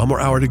 1 more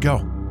hour to go,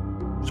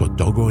 so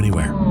don't go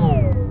anywhere.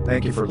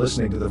 Thank you for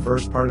listening to the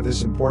first part of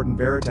this important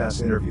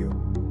Veritas interview.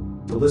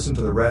 To listen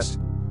to the rest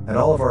and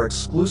all of our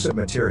exclusive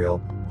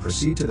material,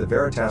 proceed to the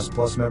Veritas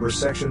Plus members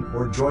section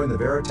or join the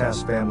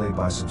Veritas family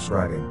by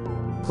subscribing.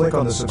 Click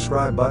on the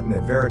subscribe button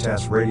at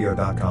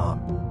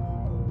veritasradio.com.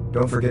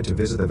 Don't forget to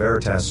visit the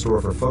Veritas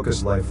store for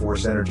focused life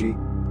force energy.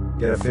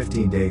 Get a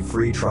 15-day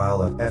free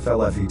trial of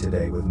FLFE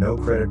today with no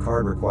credit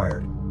card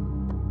required.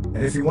 And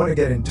if you want to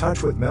get in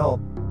touch with Mel,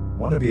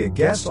 want to be a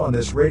guest on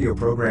this radio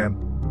program,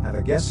 have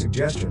a guest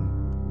suggestion,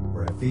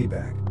 or have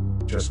feedback,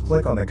 just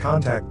click on the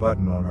contact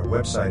button on our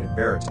website at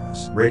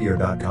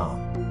veritasradio.com.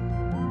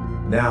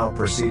 Now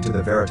proceed to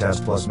the Veritas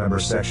Plus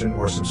members section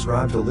or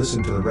subscribe to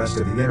listen to the rest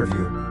of the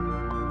interview.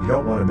 You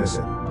don't want to miss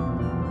it.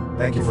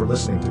 Thank you for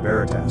listening to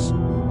Veritas.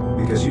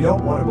 Because you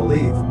don't want to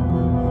believe, you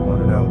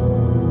want to know.